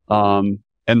 And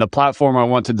the platform I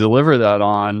want to deliver that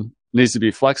on needs to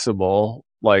be flexible,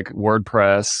 like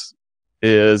WordPress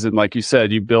is. And like you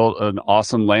said, you built an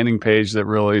awesome landing page that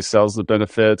really sells the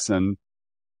benefits and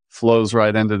flows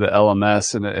right into the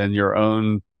LMS in your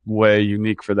own way,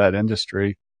 unique for that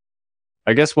industry.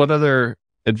 I guess what other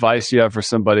advice do you have for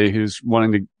somebody who's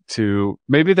wanting to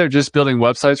maybe they're just building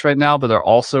websites right now, but they're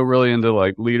also really into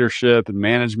like leadership and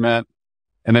management,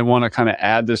 and they want to kind of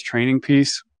add this training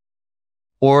piece,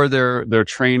 or they're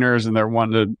trainers and they're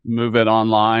wanting to move it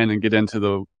online and get into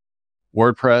the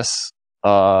WordPress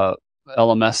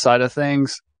LMS side of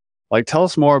things. Like, tell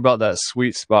us more about that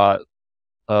sweet spot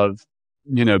of,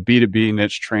 B2B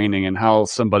niche training and how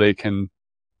somebody can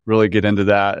really get into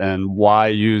that and why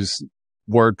use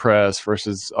WordPress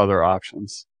versus other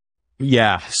options.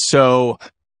 Yeah. So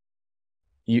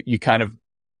you kind of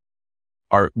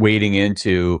are wading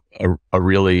into a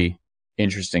really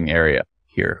interesting area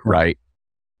here, right?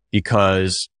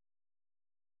 Because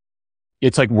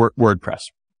it's like WordPress.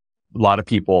 A lot of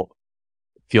people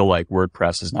feel like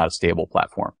WordPress is not a stable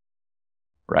platform,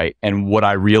 right? And what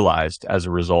I realized as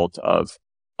a result of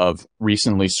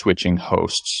recently switching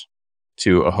hosts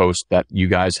to a host that you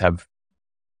guys have,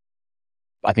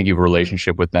 I think you have a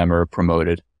relationship with them or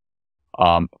promoted,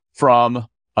 from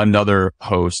another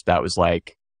host that was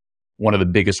like one of the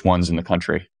biggest ones in the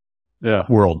country,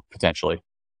 world potentially.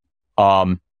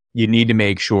 You need to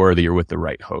make sure that you're with the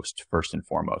right host first and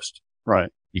foremost, right?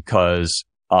 Because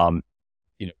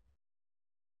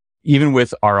even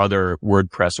with our other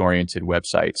WordPress oriented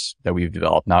websites that we've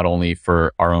developed, not only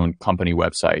for our own company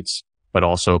websites, but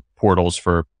also portals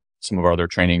for some of our other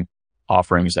training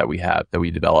offerings that we have that we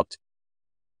developed,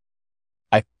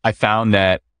 I found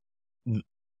that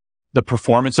the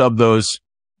performance of those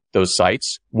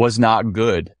sites was not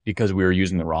good because we were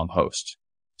using the wrong host.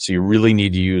 So you really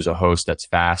need to use a host that's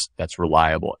fast, that's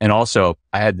reliable. And also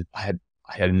I had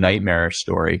a nightmare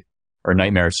story or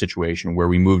nightmare situation where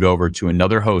we moved over to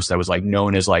another host that was like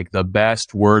known as like the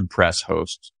best WordPress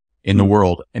host in the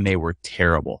world. And they were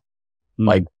terrible.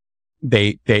 Like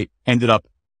they ended up,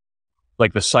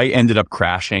 like the site ended up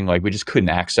crashing. Like we just couldn't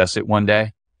access it one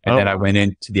day. And then I went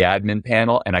into the admin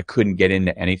panel and I couldn't get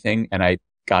into anything. And I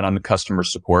got on the customer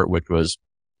support, which was,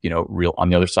 real on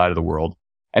the other side of the world.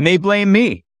 And they blamed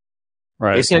me.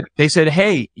 Right. They said,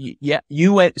 hey,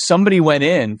 somebody went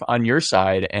in on your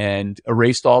side and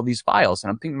erased all these files. And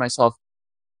I'm thinking to myself,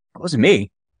 it wasn't me.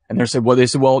 And they said,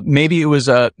 well, maybe it was,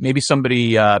 maybe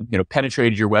somebody,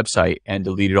 penetrated your website and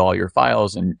deleted all your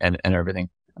files and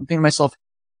everything. I'm thinking to myself,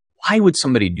 why would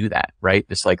somebody do that? Right.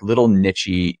 This like little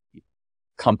niche-y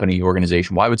company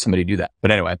organization. Why would somebody do that? But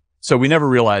anyway, so we never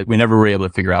were able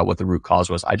to figure out what the root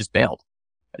cause was. I just bailed.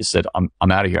 I just said, I'm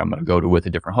out of here. I'm going to go with a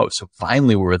different host. So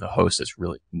finally we're with a host that's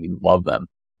we love them.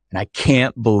 And I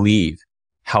can't believe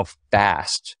how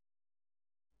fast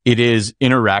it is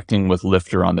interacting with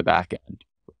Lifter on the back end.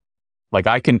 Like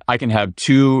I can have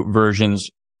two versions.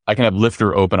 I can have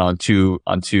Lifter open on two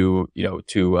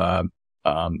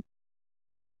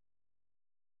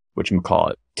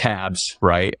whatchamacallit, tabs,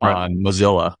 right? On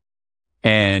Mozilla.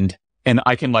 And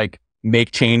I can like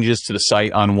make changes to the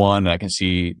site on one and I can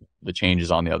see the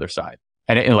changes on the other side.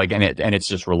 And it's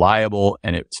just reliable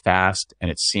and it's fast and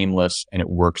it's seamless and it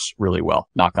works really well.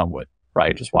 Knock on wood,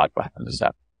 right? Just watch what happens.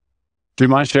 Do you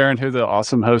mind sharing who the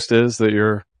awesome host is that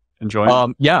you're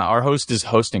enjoying? Yeah, our host is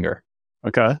Hostinger.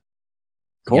 Okay.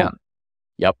 Cool. Yeah.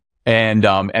 Yep. And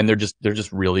they're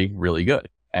just really, really good.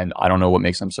 And I don't know what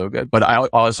makes them so good, but I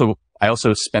also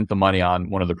spent the money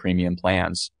on one of the premium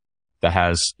plans that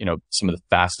has, some of the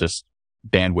fastest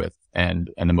bandwidth and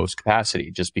the most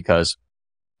capacity, just because,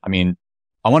 I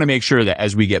want to make sure that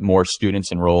as we get more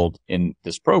students enrolled in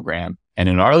this program and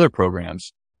in our other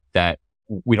programs, that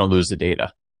we don't lose the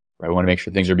data, right? We want to make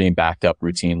sure things are being backed up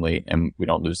routinely and we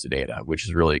don't lose the data, which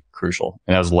is really crucial.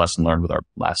 And that was a lesson learned with our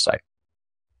last site.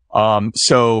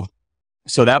 So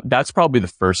that's probably the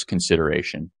first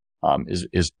consideration,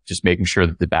 is just making sure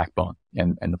that the backbone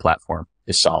and the platform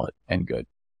is solid and good.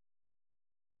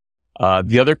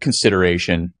 The other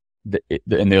consideration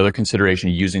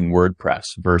using WordPress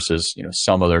versus,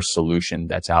 some other solution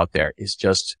that's out there is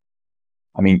just,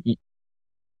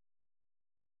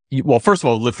 well, first of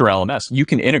all, LifterLMS, you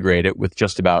can integrate it with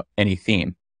just about any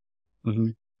theme,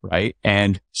 right?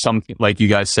 And something like you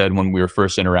guys said when we were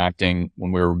first interacting,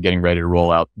 when we were getting ready to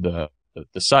roll out the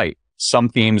site, some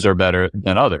themes are better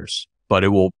than others, but it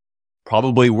will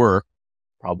probably work.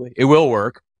 It will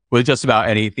work with just about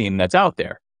any theme that's out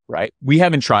there. Right. We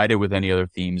haven't tried it with any other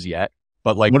themes yet,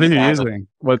 but like, what are you using?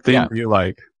 What theme do you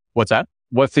like? What's that?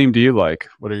 What theme do you like?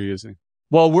 What are you using?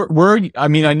 Well,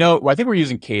 I think we're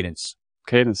using Cadence.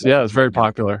 Cadence. Yeah. It's very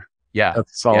popular. Yeah.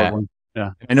 That's a solid one. Yeah.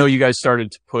 I know you guys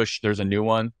started to push. There's a new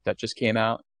one that just came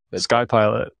out.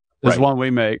 SkyPilot is one we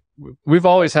make. We've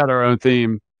always had our own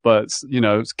theme, but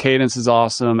Cadence is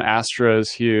awesome. Astra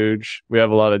is huge. We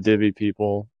have a lot of Divi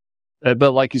people.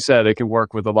 But like you said, it can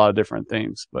work with a lot of different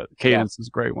themes, but Cadence is a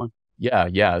great one. Yeah.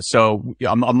 Yeah. So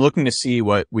I'm looking to see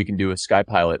what we can do with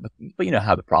SkyPilot, but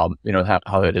how the problem,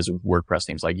 how it is with WordPress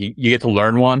themes. Like you get to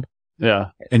learn one.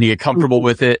 Yeah. And you get comfortable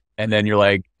with it. And then you're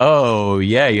like, oh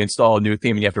yeah, you install a new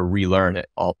theme and you have to relearn it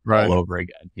all over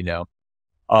again,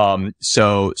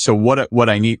 So what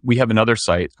I need, we have another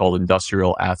site called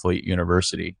Industrial Athlete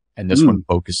University, and this one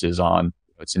focuses on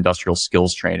it's industrial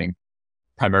skills training,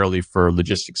 primarily for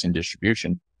logistics and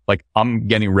distribution. Like I'm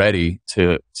getting ready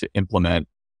to implement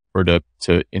or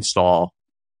to install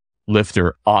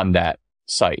Lifter on that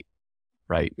site,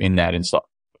 right? In that install.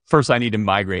 First, I need to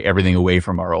migrate everything away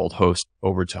from our old host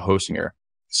over to Hostinger.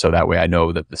 So that way I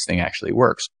know that this thing actually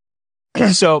works.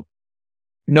 So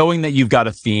knowing that you've got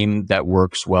a theme that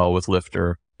works well with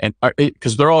Lifter, and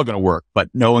because they're all going to work, but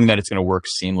knowing that it's going to work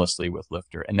seamlessly with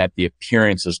Lifter and that the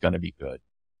appearance is going to be good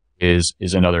is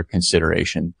another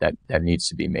consideration that needs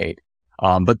to be made.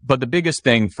 But the biggest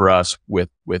thing for us with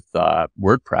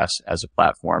WordPress as a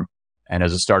platform and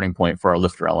as a starting point for our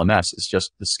LifterLMS is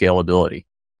just the scalability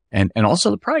and also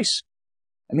the price.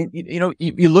 I mean,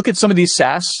 you look at some of these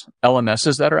SaaS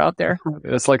LMSs that are out there.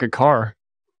 It's like a car.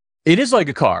 It is like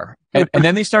a car. And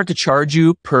then they start to charge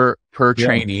you per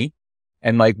trainee.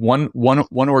 And like one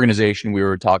organization we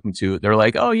were talking to, they're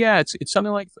like, oh yeah, it's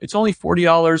something like, it's only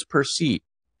 $40 per seat.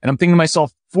 And I'm thinking to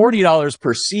myself, $40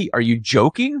 per seat? Are you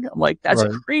joking? I'm like, that's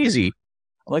crazy.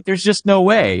 I'm like, there's just no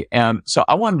way. And so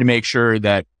I wanted to make sure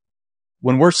that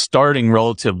when we're starting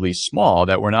relatively small,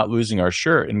 that we're not losing our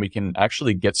shirt and we can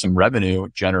actually get some revenue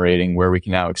generating where we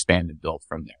can now expand and build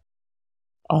from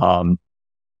there.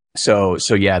 So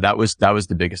yeah, that was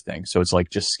the biggest thing. So it's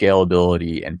like just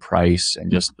scalability and price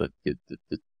and just the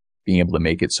being able to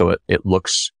make it so it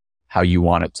looks how you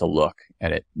want it to look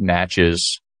and it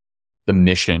matches the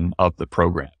mission of the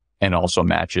program and also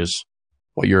matches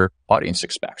what your audience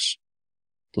expects.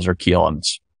 Those are key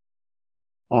elements.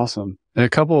 Awesome. And a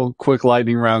couple quick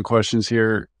lightning round questions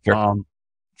here. Sure.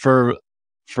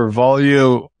 For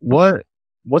Volume,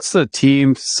 what's the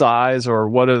team size or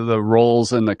what are the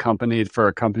roles in the company for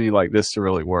a company like this to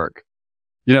really work?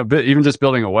 Even just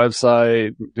building a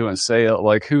website, doing sale,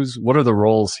 like what are the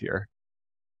roles here?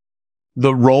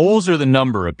 The roles or the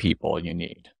number of people you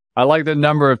need? I like the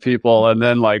number of people and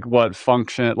then like what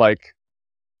function, like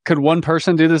could one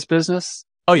person do this business?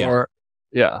 Oh yeah. Or,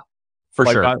 yeah. For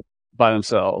like sure. By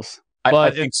themselves.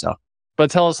 I think so. But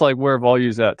tell us like where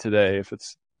Volume's at today, if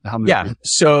it's how many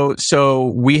people? So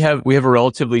we have a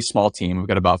relatively small team. We've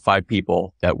got about 5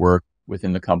 people that work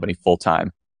within the company full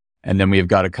time. And then we've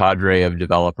got a cadre of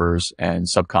developers and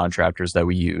subcontractors that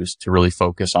we use to really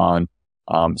focus on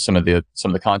some of the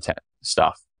content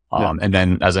stuff. And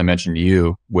then, as I mentioned to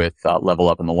you, with Level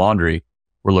Up in the Laundry,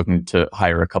 we're looking to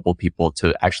hire a couple people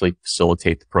to actually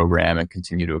facilitate the program and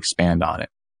continue to expand on it.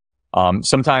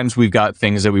 Sometimes we've got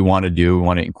things that we want to do, we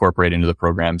want to incorporate into the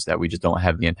programs that we just don't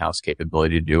have the in-house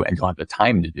capability to do and don't have the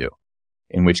time to do,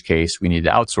 in which case we need to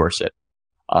outsource it.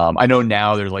 I know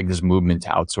now there's like this movement to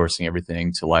outsourcing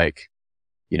everything to like,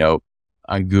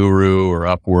 on Guru or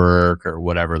Upwork or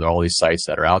whatever. There are all these sites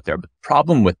that are out there. But the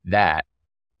problem with that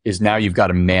is now you've got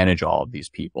to manage all of these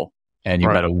people and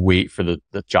you've got to wait for the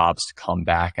jobs to come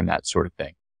back and that sort of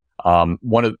thing.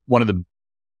 One of the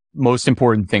most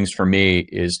important things for me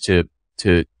is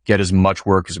to get as much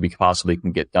work as we possibly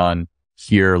can get done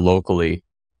here locally.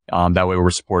 That way we're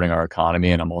supporting our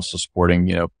economy and I'm also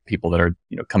supporting, people that are,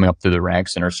 coming up through the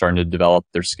ranks and are starting to develop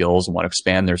their skills and want to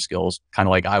expand their skills, kind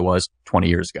of like I was 20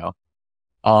 years ago.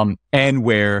 And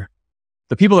where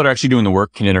the people that are actually doing the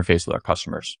work can interface with our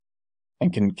customers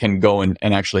and can go and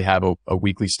actually have a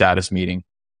weekly status meeting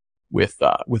with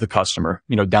a customer,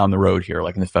 down the road here,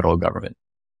 like in the federal government.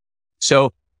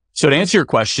 So to answer your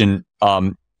question,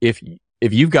 if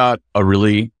you've got a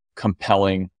really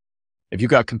compelling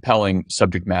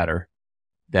subject matter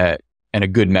and a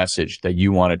good message that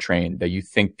you want to train, that you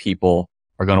think people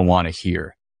are going to want to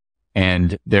hear,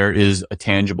 and there is a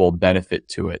tangible benefit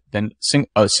to it, then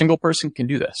a single person can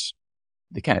do this.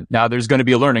 They can. Now there's going to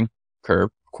be a learning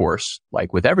curve, of course,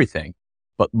 like with everything,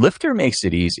 but Lifter makes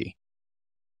it easy.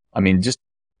 I mean, just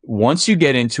once you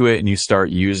get into it and you start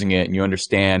using it and you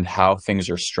understand how things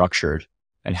are structured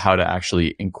and how to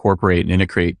actually incorporate and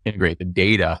integrate the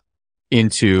data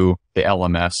into the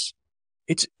LMS,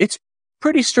 it's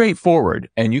pretty straightforward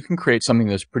and you can create something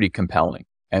that's pretty compelling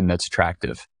and that's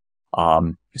attractive.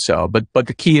 But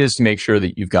the key is to make sure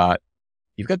that you've got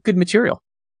good material.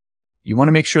 You want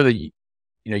to make sure that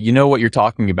you know what you're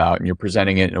talking about and you're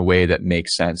presenting it in a way that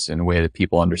makes sense, in a way that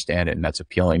people understand it and that's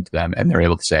appealing to them. And they're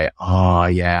able to say, oh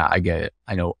yeah, I get it.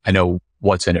 I know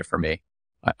what's in it for me.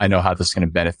 I know how this is going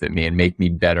to benefit me and make me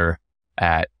better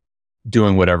at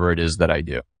doing whatever it is that I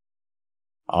do.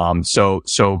 So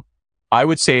I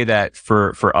would say that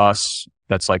for us,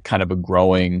 that's like kind of a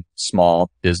growing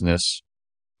small business.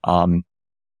 I'm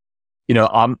in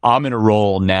a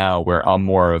role now where I'm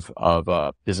more of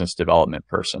a business development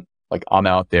person. Like I'm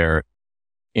out there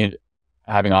in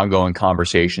having ongoing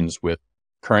conversations with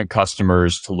current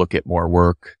customers to look at more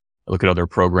work, look at other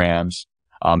programs.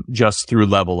 Just through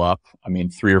Level Up, I mean,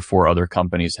 3 or 4 other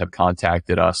companies have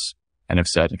contacted us and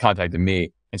contacted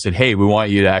me and said, hey, we want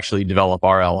you to actually develop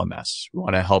our LMS. We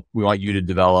want to help. We want you to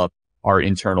develop our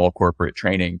internal corporate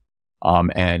training,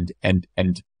 and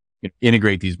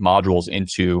integrate these modules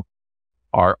into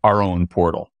our own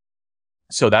portal.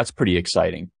 So that's pretty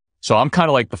exciting. So I'm kind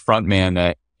of like the front man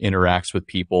that interacts with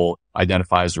people,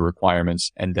 identifies the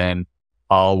requirements, and then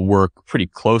I'll work pretty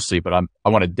closely, but I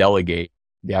want to delegate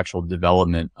the actual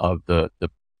development of the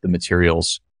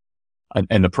materials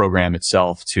and the program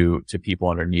itself to people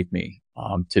underneath me,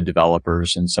 to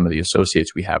developers and some of the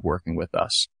associates we have working with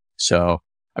us. So,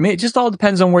 I mean, it just all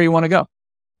depends on where you want to go.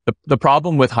 The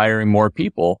problem with hiring more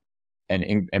people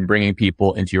and bringing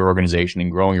people into your organization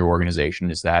and growing your organization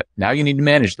is that now you need to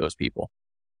manage those people,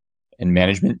 and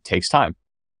management takes time,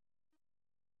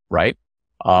 right?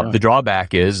 The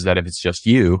drawback is that if it's just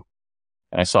you,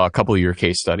 and I saw a couple of your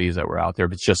case studies that were out there,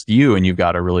 if it's just you and you've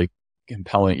got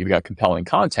compelling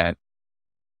content,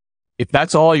 if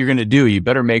that's all you're going to do, you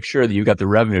better make sure that you've got the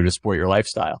revenue to support your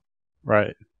lifestyle.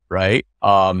 Right. Right.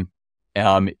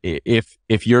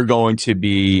 If you're going to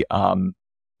be,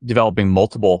 developing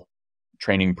multiple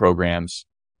training programs,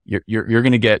 you're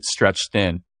going to get stretched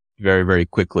thin very, very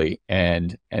quickly,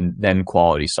 and then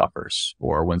quality suffers,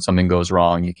 or when something goes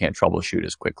wrong, you can't troubleshoot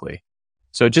as quickly.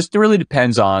 So it just really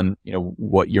depends on,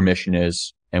 what your mission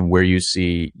is and where you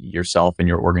see yourself and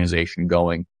your organization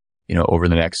going, over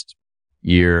the next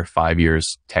year, 5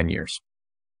 years, 10 years.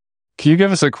 Can you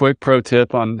give us a quick pro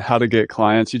tip on how to get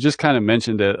clients? You just kind of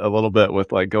mentioned it a little bit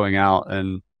with like going out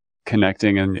and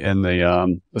connecting in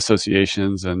the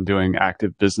associations and doing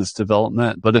active business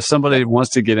development. But if somebody wants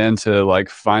to get into like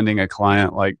finding a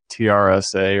client like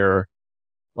TRSA, or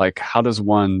like, how does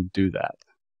one do that?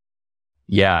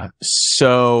 Yeah.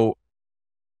 So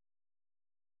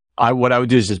what I would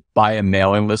do is just buy a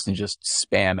mailing list and just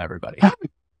spam everybody.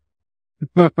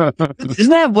 Isn't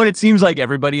that what it seems like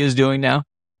everybody is doing now?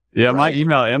 Yeah. Right. My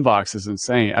email inbox is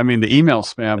insane. I mean, the email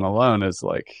spam alone is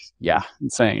like,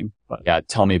 insane. But yeah,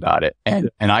 tell me about it. And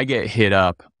I get hit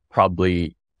up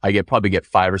probably get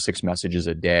 5 or 6 messages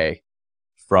a day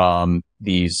from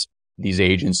these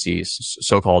agencies,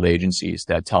 so-called agencies,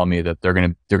 that tell me that they're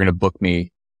going to book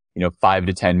me, 5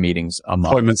 to 10 meetings a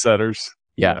month. Appointment setters.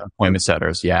 Yeah. Appointment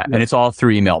setters. Yeah. And it's all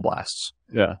through email blasts.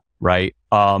 Yeah. Right.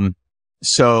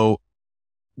 So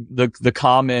the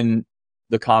common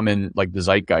like the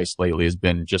zeitgeist lately has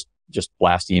been just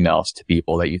blast emails to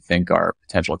people that you think are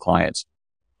potential clients.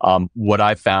 What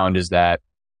I found is that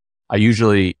I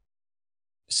usually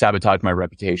sabotage my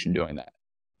reputation doing that.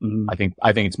 Mm-hmm.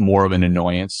 I think it's more of an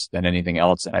annoyance than anything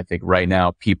else. And I think right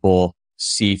now people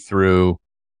see through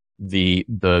the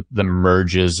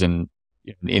merges and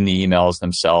in the emails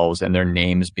themselves, and their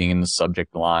names being in the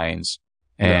subject lines.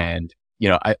 And,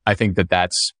 I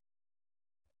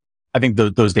think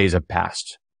those days have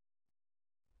passed.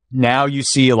 Now you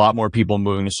see a lot more people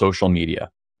moving to social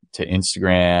media, to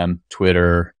Instagram,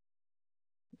 Twitter,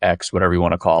 X, whatever you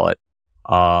want to call it.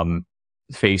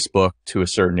 Facebook to a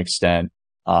certain extent.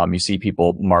 You see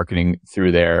people marketing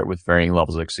through there with varying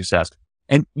levels of success.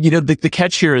 And, the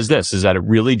catch here is that it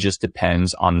really just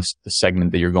depends on the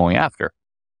segment that you're going after,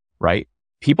 right?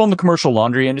 People in the commercial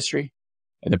laundry industry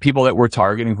and the people that we're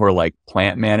targeting who are like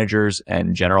plant managers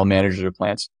and general managers of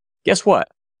plants, guess what?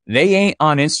 They ain't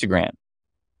on Instagram,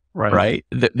 right?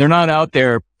 They're not out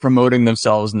there promoting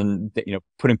themselves and then,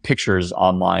 putting pictures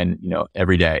online,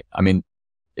 every day. I mean,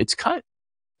 it's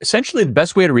essentially the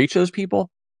best way to reach those people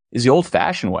is the old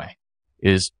fashioned way,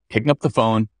 is picking up the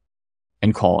phone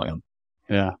and calling them.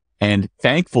 Yeah. And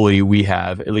thankfully we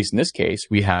have, at least in this case,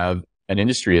 we have an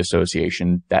industry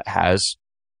association that has,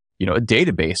 a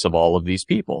database of all of these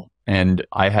people. And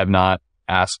I have not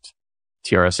asked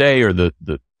TRSA or the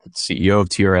CEO of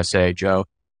TRSA, Joe,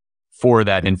 for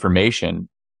that information.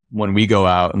 When we go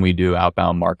out and we do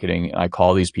outbound marketing and I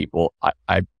call these people,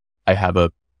 I have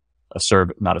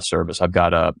not a service. I've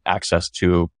got access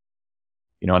to,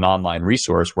 an online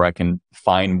resource where I can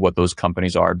find what those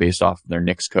companies are based off of their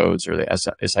NICS codes or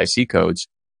the SIC codes.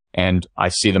 And I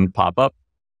see them pop up.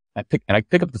 I pick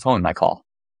up the phone and I call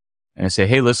and I say,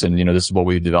 hey, listen, this is what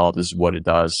we've developed. This is what it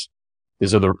does.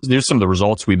 There's some of the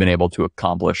results we've been able to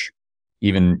accomplish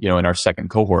even, in our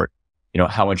second cohort.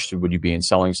 How interested would you be in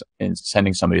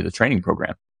sending somebody to the training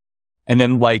program? And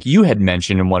then like you had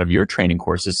mentioned in one of your training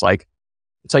courses,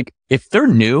 it's like if they're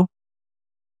new,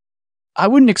 I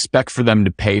wouldn't expect for them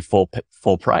to pay full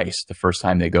price the first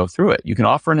time they go through it. You can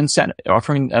offer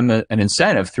offering them an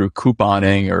incentive through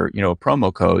couponing or,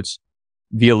 promo codes.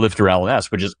 via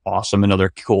LifterLMS, which is awesome.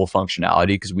 Another cool functionality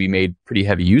because we made pretty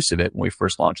heavy use of it when we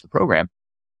first launched the program.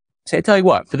 Say, I tell you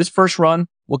what, for this first run,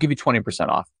 we'll give you 20%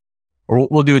 off, or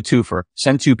we'll do a twofer.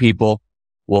 Send 2 people.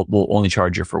 We'll only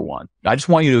charge you for 1. I just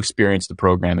want you to experience the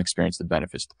program, experience the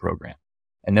benefits of the program.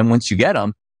 And then once you get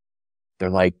them, they're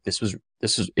like, this is,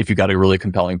 if you got a really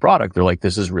compelling product, they're like,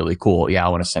 this is really cool. Yeah, I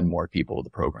want to send more people to the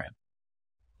program.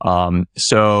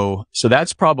 So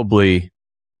that's probably,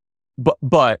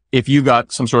 but if you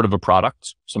got some sort of a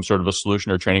product, some sort of a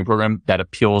solution or training program that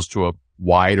appeals to a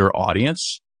wider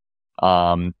audience,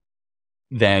 then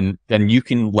you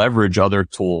can leverage other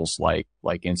tools like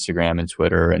Instagram and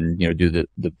Twitter and, do the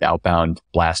outbound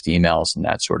blast emails and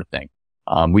that sort of thing.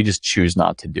 We just choose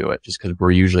not to do it just because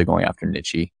we're usually going after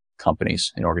niche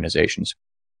companies and organizations.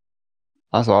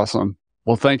 That's awesome.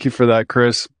 Well, thank you for that,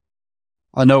 Chris.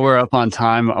 I know we're up on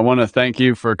time. I want to thank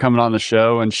you for coming on the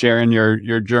show and sharing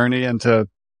your journey into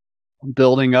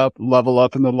building up, level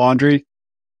up in the laundry.com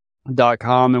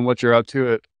and what you're up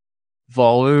to at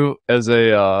Volu as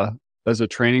a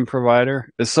training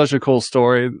provider. It's such a cool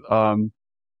story.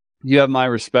 You have my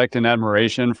respect and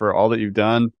admiration for all that you've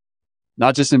done,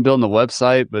 not just in building the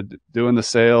website, but doing the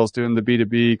sales, doing the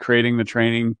B2B, creating the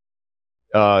training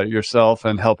yourself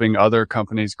and helping other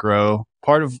companies grow.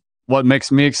 Part of what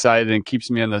makes me excited and keeps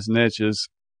me in this niche is,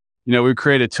 we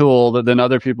create a tool that then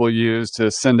other people use to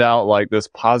send out like this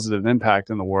positive impact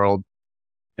in the world.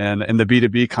 And in the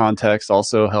B2B context,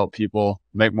 also help people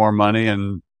make more money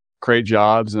and create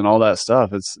jobs and all that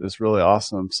stuff. It's really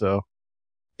awesome. So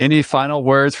any final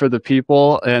words for the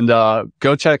people? And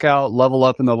go check out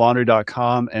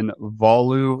levelupinthelaundry.com and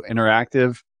Volu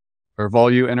Interactive or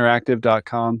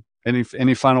voluinteractive.com.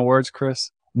 Any final words,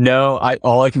 Chris? No,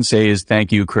 all I can say is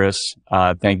thank you, Chris.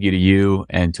 Thank you to you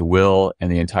and to Will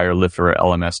and the entire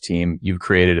LifterLMS team. You've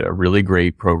created a really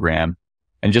great program.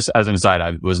 And just as an aside,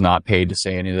 I was not paid to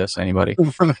say any of this to anybody.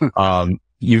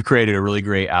 You've created a really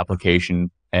great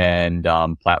application and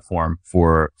platform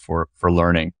for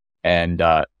learning. And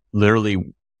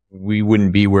literally, we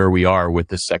wouldn't be where we are with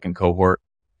this second cohort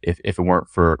if it weren't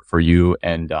for you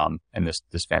and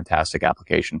this fantastic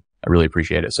application. I really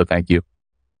appreciate it. So thank you.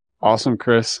 Awesome,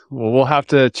 Chris. Well, we'll have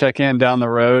to check in down the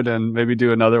road and maybe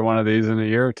do another one of these in a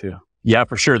year or two. Yeah,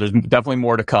 for sure. There's definitely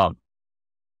more to come.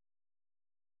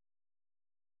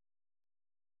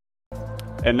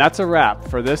 And that's a wrap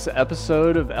for this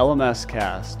episode of LMS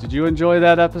Cast. Did you enjoy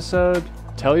that episode?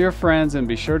 Tell your friends and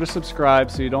be sure to subscribe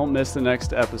so you don't miss the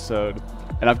next episode.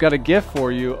 And I've got a gift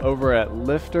for you over at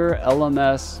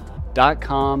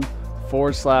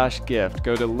lifterlms.com/gift.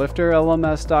 Go to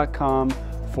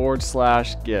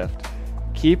lifterlms.com/gift.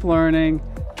 Keep learning,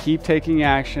 keep taking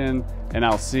action, and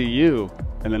I'll see you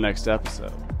in the next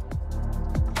episode.